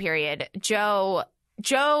time period, Jo,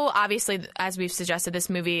 obviously, as we've suggested, this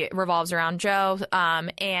movie revolves around Jo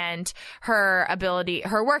and her ability,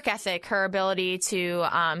 her work ethic, her ability to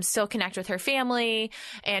still connect with her family,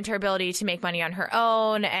 and her ability to make money on her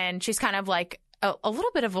own. And she's kind of like a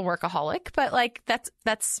little bit of a workaholic, but like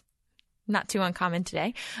that's not too uncommon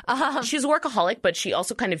today. She's a workaholic, but she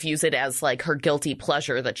also kind of views it as like her guilty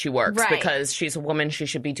pleasure that she works Right. because she's a woman. She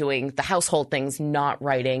should be doing the household things, not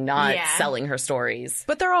writing, not selling her stories.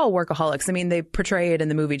 But they're all workaholics. I mean, they portray it in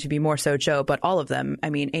the movie to be more so Joe, but all of them. I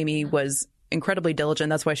mean, Amy was incredibly diligent.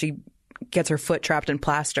 That's why she gets her foot trapped in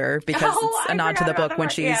plaster, because it's a nod to the book when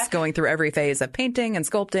she's going through every phase of painting and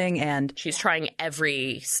sculpting, and She's trying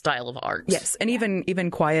every style of art. yes, and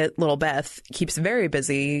even quiet little Beth keeps very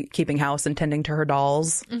busy keeping house and tending to her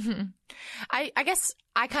dolls. I guess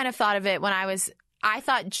I kind of thought of it when I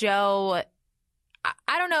thought Joe,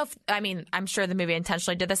 I don't know if, I mean, I'm sure the movie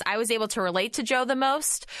intentionally did this. I was able to relate to Joe the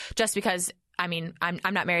most just because, I mean, I'm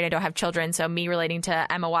not married. I don't have children. So me relating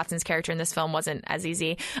to Emma Watson's character in this film wasn't as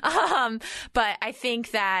easy. But I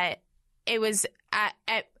think that it was,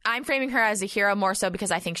 I'm framing her as a hero more so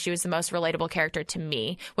because I think she was the most relatable character to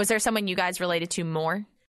me. Was there someone you guys related to more?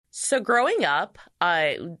 So growing up,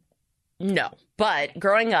 no. But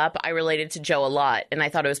growing up, I related to Joe a lot, and I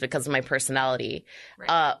thought it was because of my personality.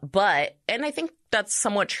 Right. And I think that's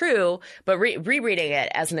somewhat true, but rereading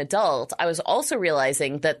it as an adult, I was also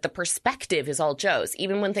realizing that the perspective is all Joe's.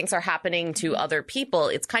 Even when things are happening to other people,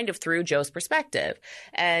 it's kind of through Joe's perspective.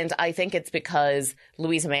 And I think it's because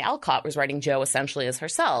Louisa May Alcott was writing Joe essentially as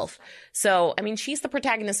herself. So, I mean, she's the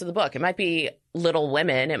protagonist of the book. It might be Little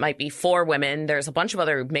Women. It might be Four Women. There's a bunch of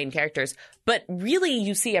other main characters. But really,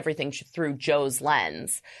 you see everything through Joe's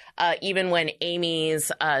lens. Even when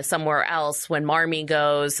Amy's somewhere else, when Marmee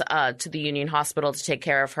goes to the Union Hospital to take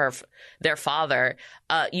care of their father,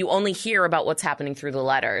 you only hear about what's happening through the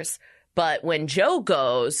letters. But when Joe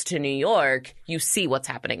goes to New York, you see what's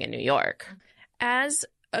happening in New York. As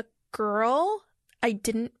a girl, I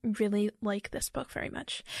didn't really like this book very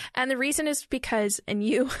much. And the reason is because, and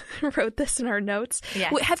you wrote this in our notes. Yeah.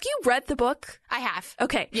 Wait, have you read the book? I have.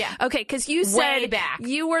 Okay. Yeah. Okay, because you Way said back.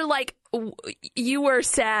 you were like, you were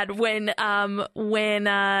sad when Joe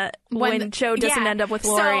doesn't end up with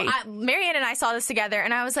Laurie. So Marianne and I saw this together,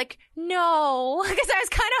 and I was like, no, because I was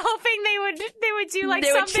kind of hoping they would do like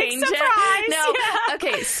They would something change surprise. it. No. Yeah.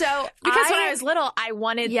 Okay, so Because when I was little, I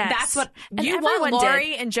wanted that's what And you everyone want did.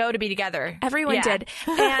 Laurie and Joe to be together. Everyone Yeah. did.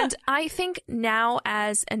 And I think now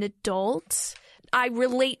as an adult, I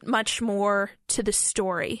relate much more to the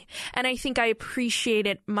story. And I think I appreciate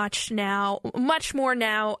it much more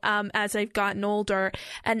now as I've gotten older.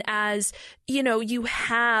 And as, you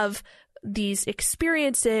have these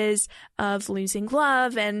experiences of losing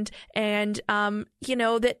love and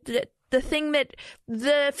that the thing that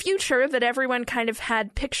the future that everyone kind of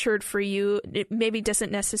had pictured for you, it maybe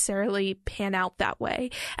doesn't necessarily pan out that way,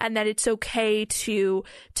 and that it's okay to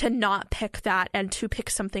not pick that and to pick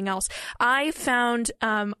something else. I found,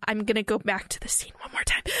 I'm going to go back to the scene one more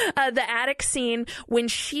time, the attic scene when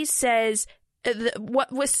she says,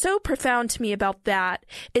 what was so profound to me about that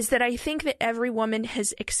is that I think that every woman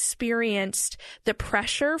has experienced the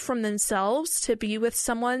pressure from themselves to be with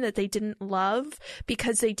someone that they didn't love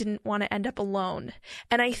because they didn't want to end up alone.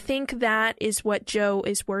 And I think that is what Joe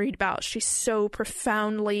is worried about. She's so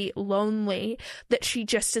profoundly lonely that she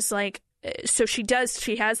just is like, so she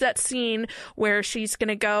has that scene where she's going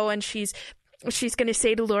to go and she's going to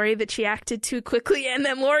say to Laurie that she acted too quickly, and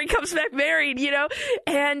then Laurie comes back married,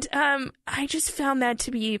 And I just found that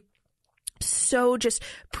to be so just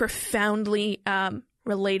profoundly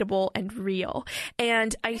relatable and real.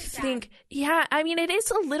 And I think, I mean, it is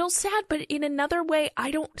a little sad, but in another way, I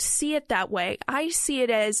don't see it that way. I see it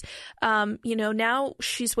as, now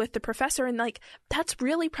she's with the professor, and like, that's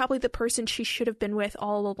really probably the person she should have been with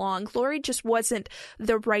all along. Laurie just wasn't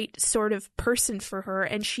the right sort of person for her,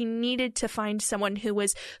 and she needed to find someone who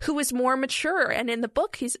was more mature. And in the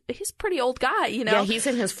book, he's a pretty old guy, Yeah, he's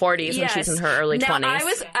in his 40s and she's in her early 20s. Now,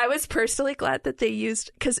 I was personally glad that they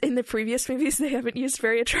used, because in the previous movies they haven't used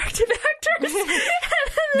very attractive actors.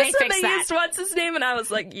 They fixed that. Used what's his name, and I was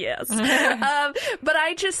like, yes. But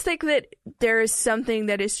I just think that there is something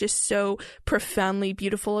that is just so profoundly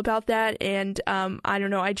beautiful about that, and I don't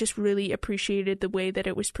know, I just really appreciated the way that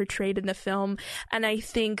it was portrayed in the film, and I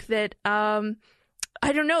think that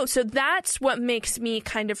I don't know. So that's what makes me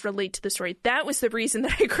kind of relate to the story. That was the reason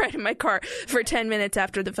that I cried in my car for 10 minutes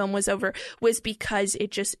after the film was over, was because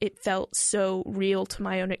it felt so real to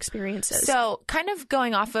my own experiences. So kind of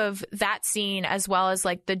going off of that scene as well as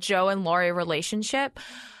like the Joe and Laurie relationship,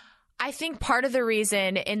 I think part of the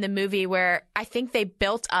reason in the movie where I think they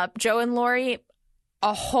built up Joe and Laurie,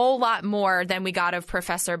 a whole lot more than we got of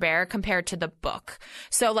Professor Bhaer compared to the book.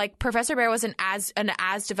 So like Professor Bhaer wasn't an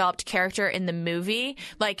as developed character in the movie.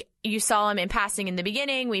 Like you saw him in passing in the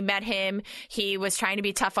beginning. We met him. He was trying to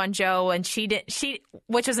be tough on Jo, and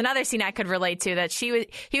which was another scene I could relate to, that he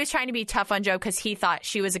was trying to be tough on Jo because he thought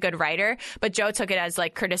she was a good writer, but Jo took it as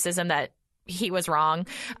like criticism that he was wrong.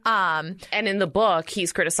 And in the book,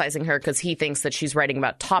 he's criticizing her because he thinks that she's writing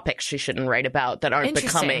about topics she shouldn't write about, that aren't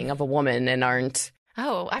becoming of a woman and aren't.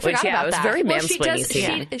 Oh, I forgot about it was that. very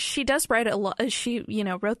mansplaining. She does write a lot. She,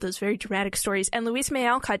 wrote those very dramatic stories. And Louise May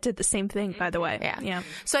Alcott did the same thing, by the way. Yeah.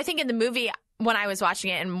 So I think in the movie, when I was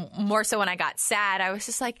watching it, and more so when I got sad, I was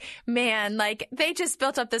just like, man, like they just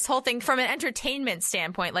built up this whole thing from an entertainment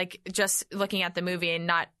standpoint, like just looking at the movie and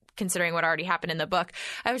not considering what already happened in the book.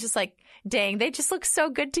 I was just like, dang, they just look so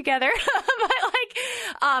good together. But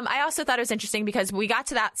I also thought it was interesting because we got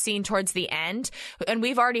to that scene towards the end, and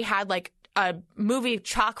we've already had like a movie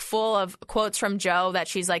chock full of quotes from Jo that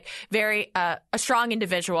she's like very a strong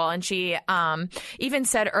individual, and she even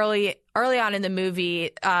said early on in the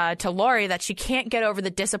movie to Laurie that she can't get over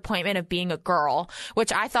the disappointment of being a girl,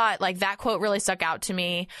 which I thought like that quote really stuck out to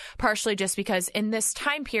me, partially just because in this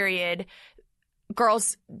time period,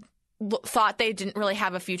 girls thought they didn't really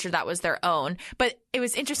have a future that was their own. But it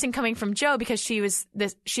was interesting coming from Jo because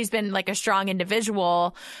she's been like a strong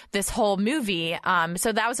individual this whole movie.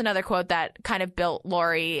 So that was another quote that kind of built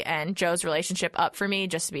Laurie and Jo's relationship up for me,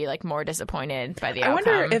 just to be like more disappointed by the outcome.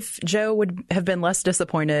 I wonder if Jo would have been less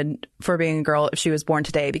disappointed for being a girl if she was born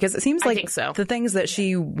today, because it seems like the things that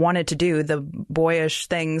she wanted to do, the boyish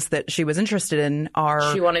things that she was interested in,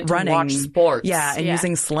 are she wanted to running, watch sports, and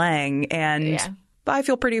using slang, and I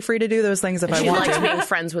feel pretty free to do those things if I want to. She liked being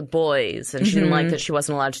friends with boys, and she didn't like that she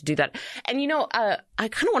wasn't allowed to do that. And, I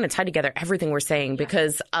kind of want to tie together everything we're saying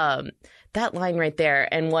because that line right there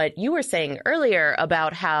and what you were saying earlier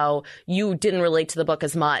about how you didn't relate to the book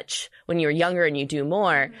as much when you were younger and you do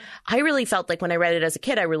more. I really felt like when I read it as a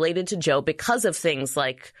kid, I related to Jo because of things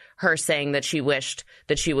like her saying that she wished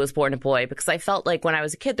that she was born a boy, because I felt like when I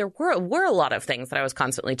was a kid, there were a lot of things that I was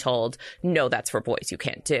constantly told, no, that's for boys, you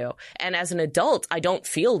can't do. And as an adult, I don't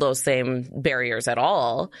feel those same barriers at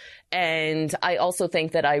all. And I also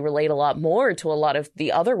think that I relate a lot more to a lot of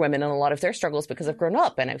the other women and a lot of their struggles because I've grown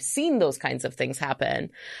up and I've seen those kinds of things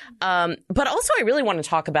happen. But also I really want to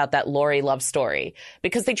talk about that Laurie love story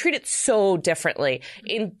because they treat it so differently.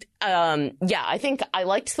 I think I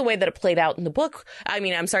liked the way that it played out in the book.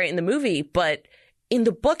 In the movie, but in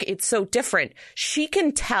the book, it's so different. She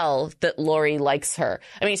can tell that Laurie likes her.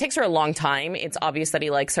 It takes her a long time. It's obvious that he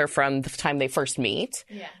likes her from the time they first meet.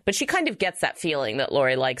 Yeah. But she kind of gets that feeling that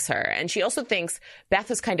Laurie likes her. And she also thinks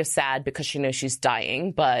Beth is kind of sad because she knows she's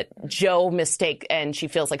dying, but and she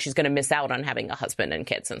feels like she's going to miss out on having a husband and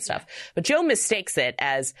kids and stuff. But Jo mistakes it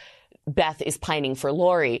as Beth is pining for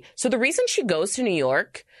Laurie. So the reason she goes to New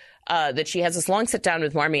York, that she has this long sit down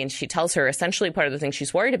with Marmee, and she tells her essentially part of the thing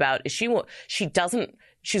she's worried about is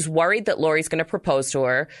she's worried that Laurie's going to propose to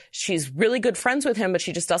her. She's really good friends with him, but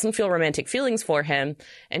she just doesn't feel romantic feelings for him.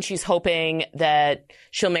 And she's hoping that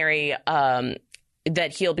she'll marry,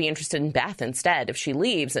 that he'll be interested in Beth instead if she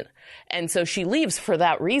leaves. And so she leaves for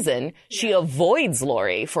that reason. Yeah. She avoids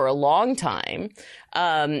Laurie for a long time.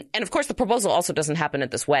 And of course, the proposal also doesn't happen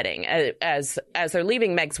at this wedding. As they're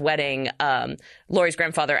leaving Meg's wedding, Laurie's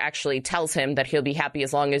grandfather actually tells him that he'll be happy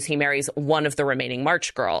as long as he marries one of the remaining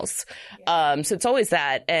March girls. Yeah. So it's always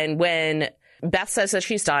that. And when Beth says that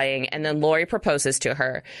she's dying and then Laurie proposes to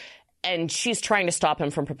her, and she's trying to stop him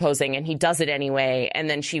from proposing, and he does it anyway. And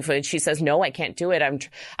then she says, no, I can't do it.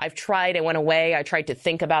 I've tried. I went away. I tried to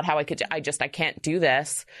think about how I can't do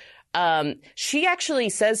this. She actually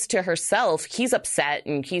says to herself, he's upset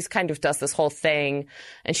and he's kind of does this whole thing.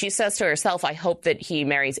 And she says to herself, I hope that he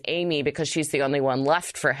marries Amy because she's the only one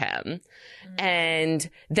left for him. Mm-hmm. And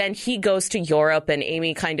then he goes to Europe and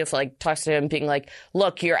Amy kind of like talks to him being like,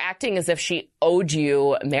 look, you're acting as if she owed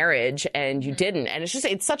you marriage and you didn't. And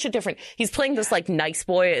it's such a different, he's playing this like nice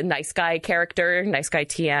guy character, nice guy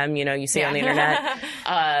TM, you see on the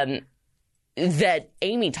internet. That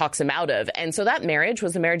Amy talks him out of. And so that marriage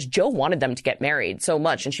was the marriage Jo wanted them to get married so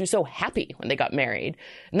much. And she was so happy when they got married.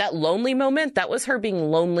 And that lonely moment, that was her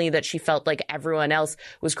being lonely, that she felt like everyone else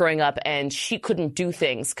was growing up and she couldn't do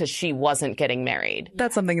things because she wasn't getting married.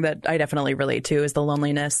 That's something that I definitely relate to, is the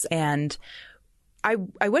loneliness. And I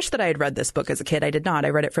wish that I had read this book as a kid. I did not. I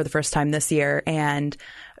read it for the first time this year. And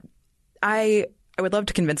I I would love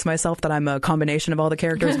to convince myself that I'm a combination of all the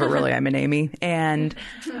characters, but really I'm an Amy.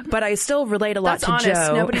 But I still relate a lot That's to honest.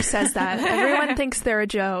 Joe. Nobody says that. Everyone thinks they're a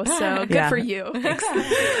Joe, so good for you.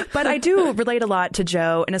 But I do relate a lot to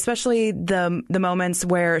Joe, and especially the moments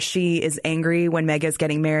where she is angry when Meg is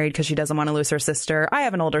getting married because she doesn't want to lose her sister. I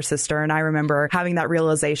have an older sister, and I remember having that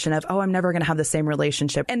realization of, I'm never going to have the same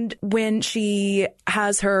relationship. And when she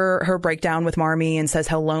has her breakdown with Marmee and says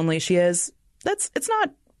how lonely she is, it's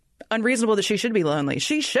not unreasonable that she should be lonely.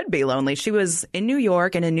 She should be lonely. She was in New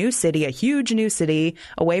York, in a new city, a huge new city,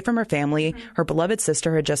 away from her family. Her beloved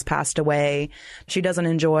sister had just passed away. She doesn't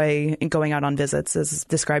enjoy going out on visits, as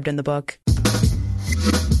described in the book.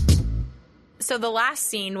 So the last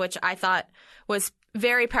scene, which I thought was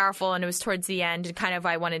very powerful, and it was towards the end, and kind of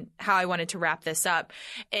how I wanted to wrap this up,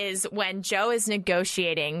 is when Joe is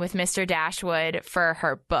negotiating with Mr. Dashwood for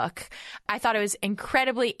her book. I thought it was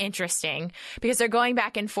incredibly interesting because they're going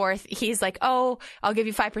back and forth. He's like, I'll give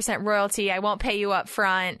you 5% royalty. I won't pay you up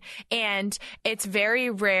front. And it's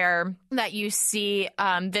very rare that you see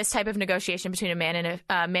this type of negotiation between a man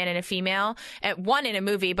and a female. One, in a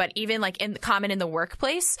movie, but even like common in the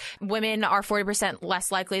workplace. Women are 40% less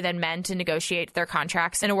likely than men to negotiate their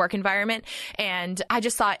contracts in a work environment. And I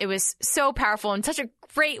just thought it was so powerful and such a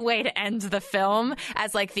great way to end the film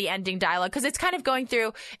as like the ending dialogue, because it's kind of going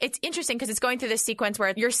through, it's interesting because it's going through this sequence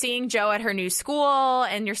where you're seeing Joe at her new school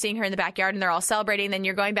and you're seeing her in the backyard and they're all celebrating. Then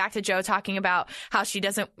you're going back to Joe talking about how she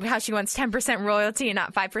wants 10% royalty and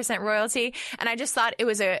not 5% royalty. And I just thought it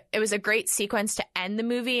was a great sequence to end the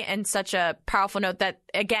movie, and such a powerful note that,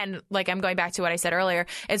 again, like I'm going back to what I said earlier,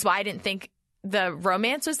 is why I didn't think the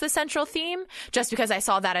romance was the central theme, just because I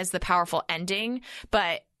saw that as the powerful ending.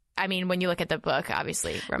 But I mean, when you look at the book,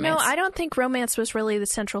 obviously, romance. No, I don't think romance was really the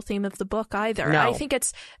central theme of the book either. No. I think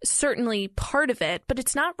it's certainly part of it, but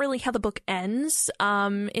it's not really how the book ends.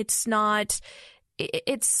 It's not.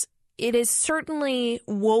 It is certainly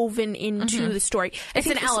woven into the story. It's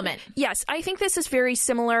an element. Yes, I think this is very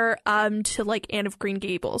similar to like Anne of Green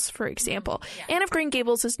Gables, for example. Yeah. Anne of Green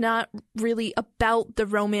Gables is not really about the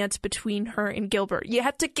romance between her and Gilbert. You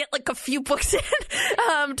have to get like a few books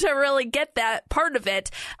in to really get that part of it.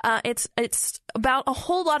 It's about a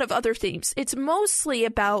whole lot of other themes. It's mostly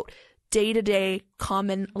about day-to-day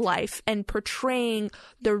common life and portraying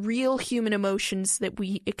the real human emotions that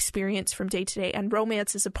we experience from day to day. And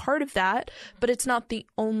romance is a part of that, but it's not the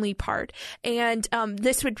only part. And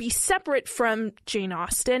this would be separate from Jane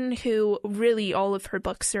Austen, who really all of her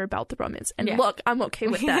books are about the romance. And look, I'm okay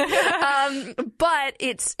with that. But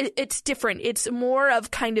it's different. It's more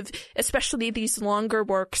of kind of, especially these longer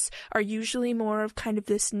works are usually more of kind of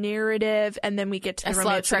this narrative, and then we get to the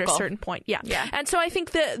romance at a certain point. Yeah. And so I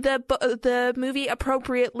think the movie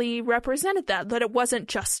appropriately represented that it wasn't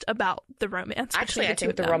just about the romance. Actually, I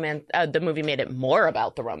think the movie made it more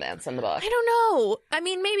about the romance in the book. I don't know. I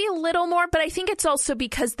mean, maybe a little more, but I think it's also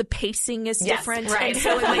because the pacing is different. Right. And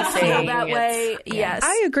so it might feel that way. Yes.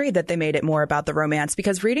 I agree that they made it more about the romance,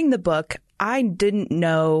 because reading the book, I didn't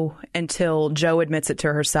know until Jo admits it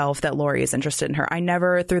to herself that Laurie is interested in her. I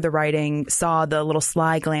never, through the writing, saw the little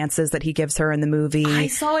sly glances that he gives her in the movie. I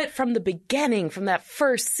saw it from the beginning, from that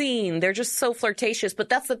first scene. They're just so flirtatious. But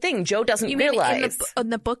that's the thing. Jo doesn't realize. In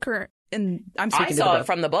the book or... I'm speaking I saw to the book. it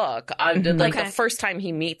from the book. The first time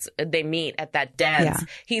they meet at that dance,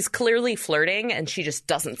 he's clearly flirting and she just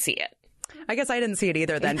doesn't see it. I guess I didn't see it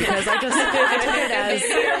either then, because I took it as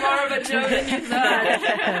you're more of a Joe than you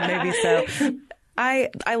thought. Maybe so.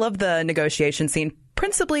 I love the negotiation scene,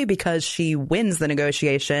 principally because she wins the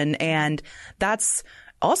negotiation, and that's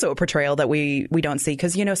also a portrayal that we don't see,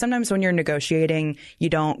 because, you know, sometimes when you're negotiating, you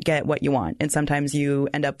don't get what you want, and sometimes you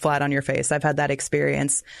end up flat on your face. I've had that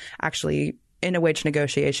experience actually in a wage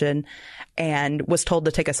negotiation, and was told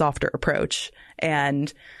to take a softer approach.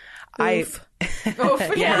 And Oof.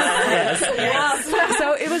 Yes.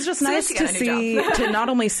 So it was just nice to not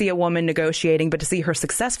only see a woman negotiating, but to see her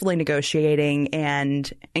successfully negotiating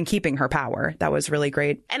and keeping her power. That was really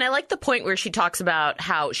great. And I like the point where she talks about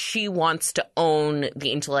how she wants to own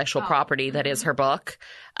the intellectual property that is her book.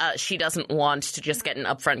 She doesn't want to just get an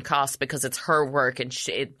upfront cost because it's her work and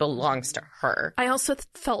it belongs to her. I also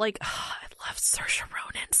felt like, I love Saoirse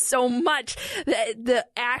Ronan so much. The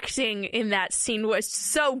acting in that scene was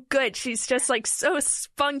so good. She's just like so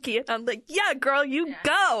spunky, and I'm like, yeah, girl, you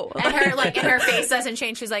go. And her face doesn't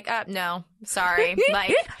change. She's like, no, sorry.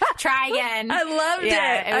 Like, try again. I loved it.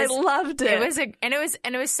 I loved it.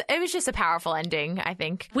 It was just a powerful ending, I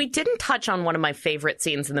think. We didn't touch on one of my favorite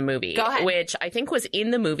scenes in the movie. Go ahead. Which I think was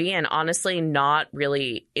in the movie and honestly not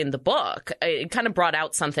really in the book. It kind of brought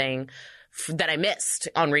out something that I missed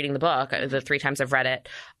on reading the book, the 3 times I've read it.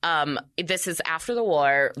 This is after the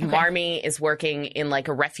war. Okay. Marmee is working in like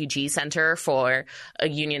a refugee center for a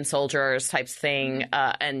Union soldiers type thing.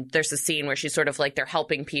 And there's a scene where she's sort of like they're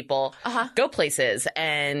helping people go places.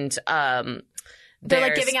 And they're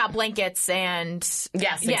like giving out blankets and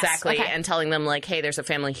yes, exactly. Okay. And telling them like, hey, there's a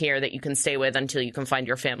family here that you can stay with until you can find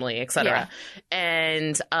your family, etc. Yeah.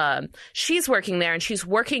 And she's working there, and she's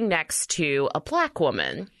working next to a black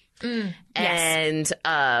woman. And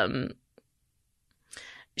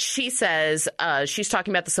she says she's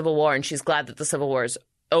talking about the Civil War, and she's glad that the Civil War is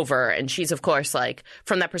over. And she's, of course, like,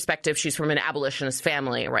 from that perspective, she's from an abolitionist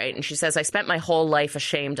family, right? And she says, I spent my whole life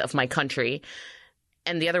ashamed of my country.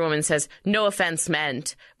 And the other woman says, no offense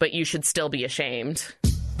meant, but you should still be ashamed.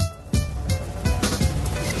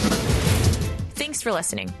 Thanks for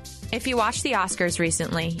listening. If you watched the Oscars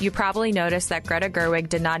recently, you probably noticed that Greta Gerwig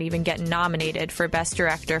did not even get nominated for Best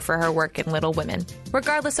Director for her work in Little Women.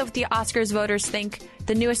 Regardless of what the Oscars voters think,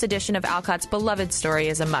 the newest edition of Alcott's beloved story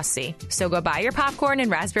is a must-see. So go buy your popcorn and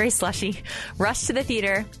raspberry slushie, rush to the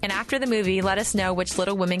theater, and after the movie, let us know which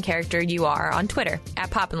Little Women character you are on Twitter at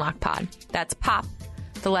PopandLockPod. That's pop,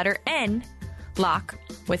 the letter N, lock,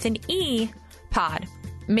 with an E, pod.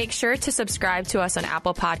 Make sure to subscribe to us on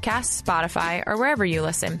Apple Podcasts, Spotify, or wherever you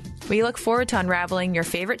listen. We look forward to unraveling your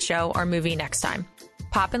favorite show or movie next time.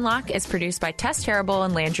 Pop and Lock is produced by Tess Terrible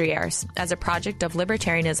and Landry Ayres as a project of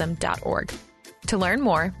libertarianism.org. To learn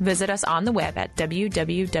more, visit us on the web at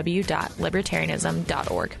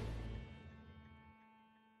www.libertarianism.org.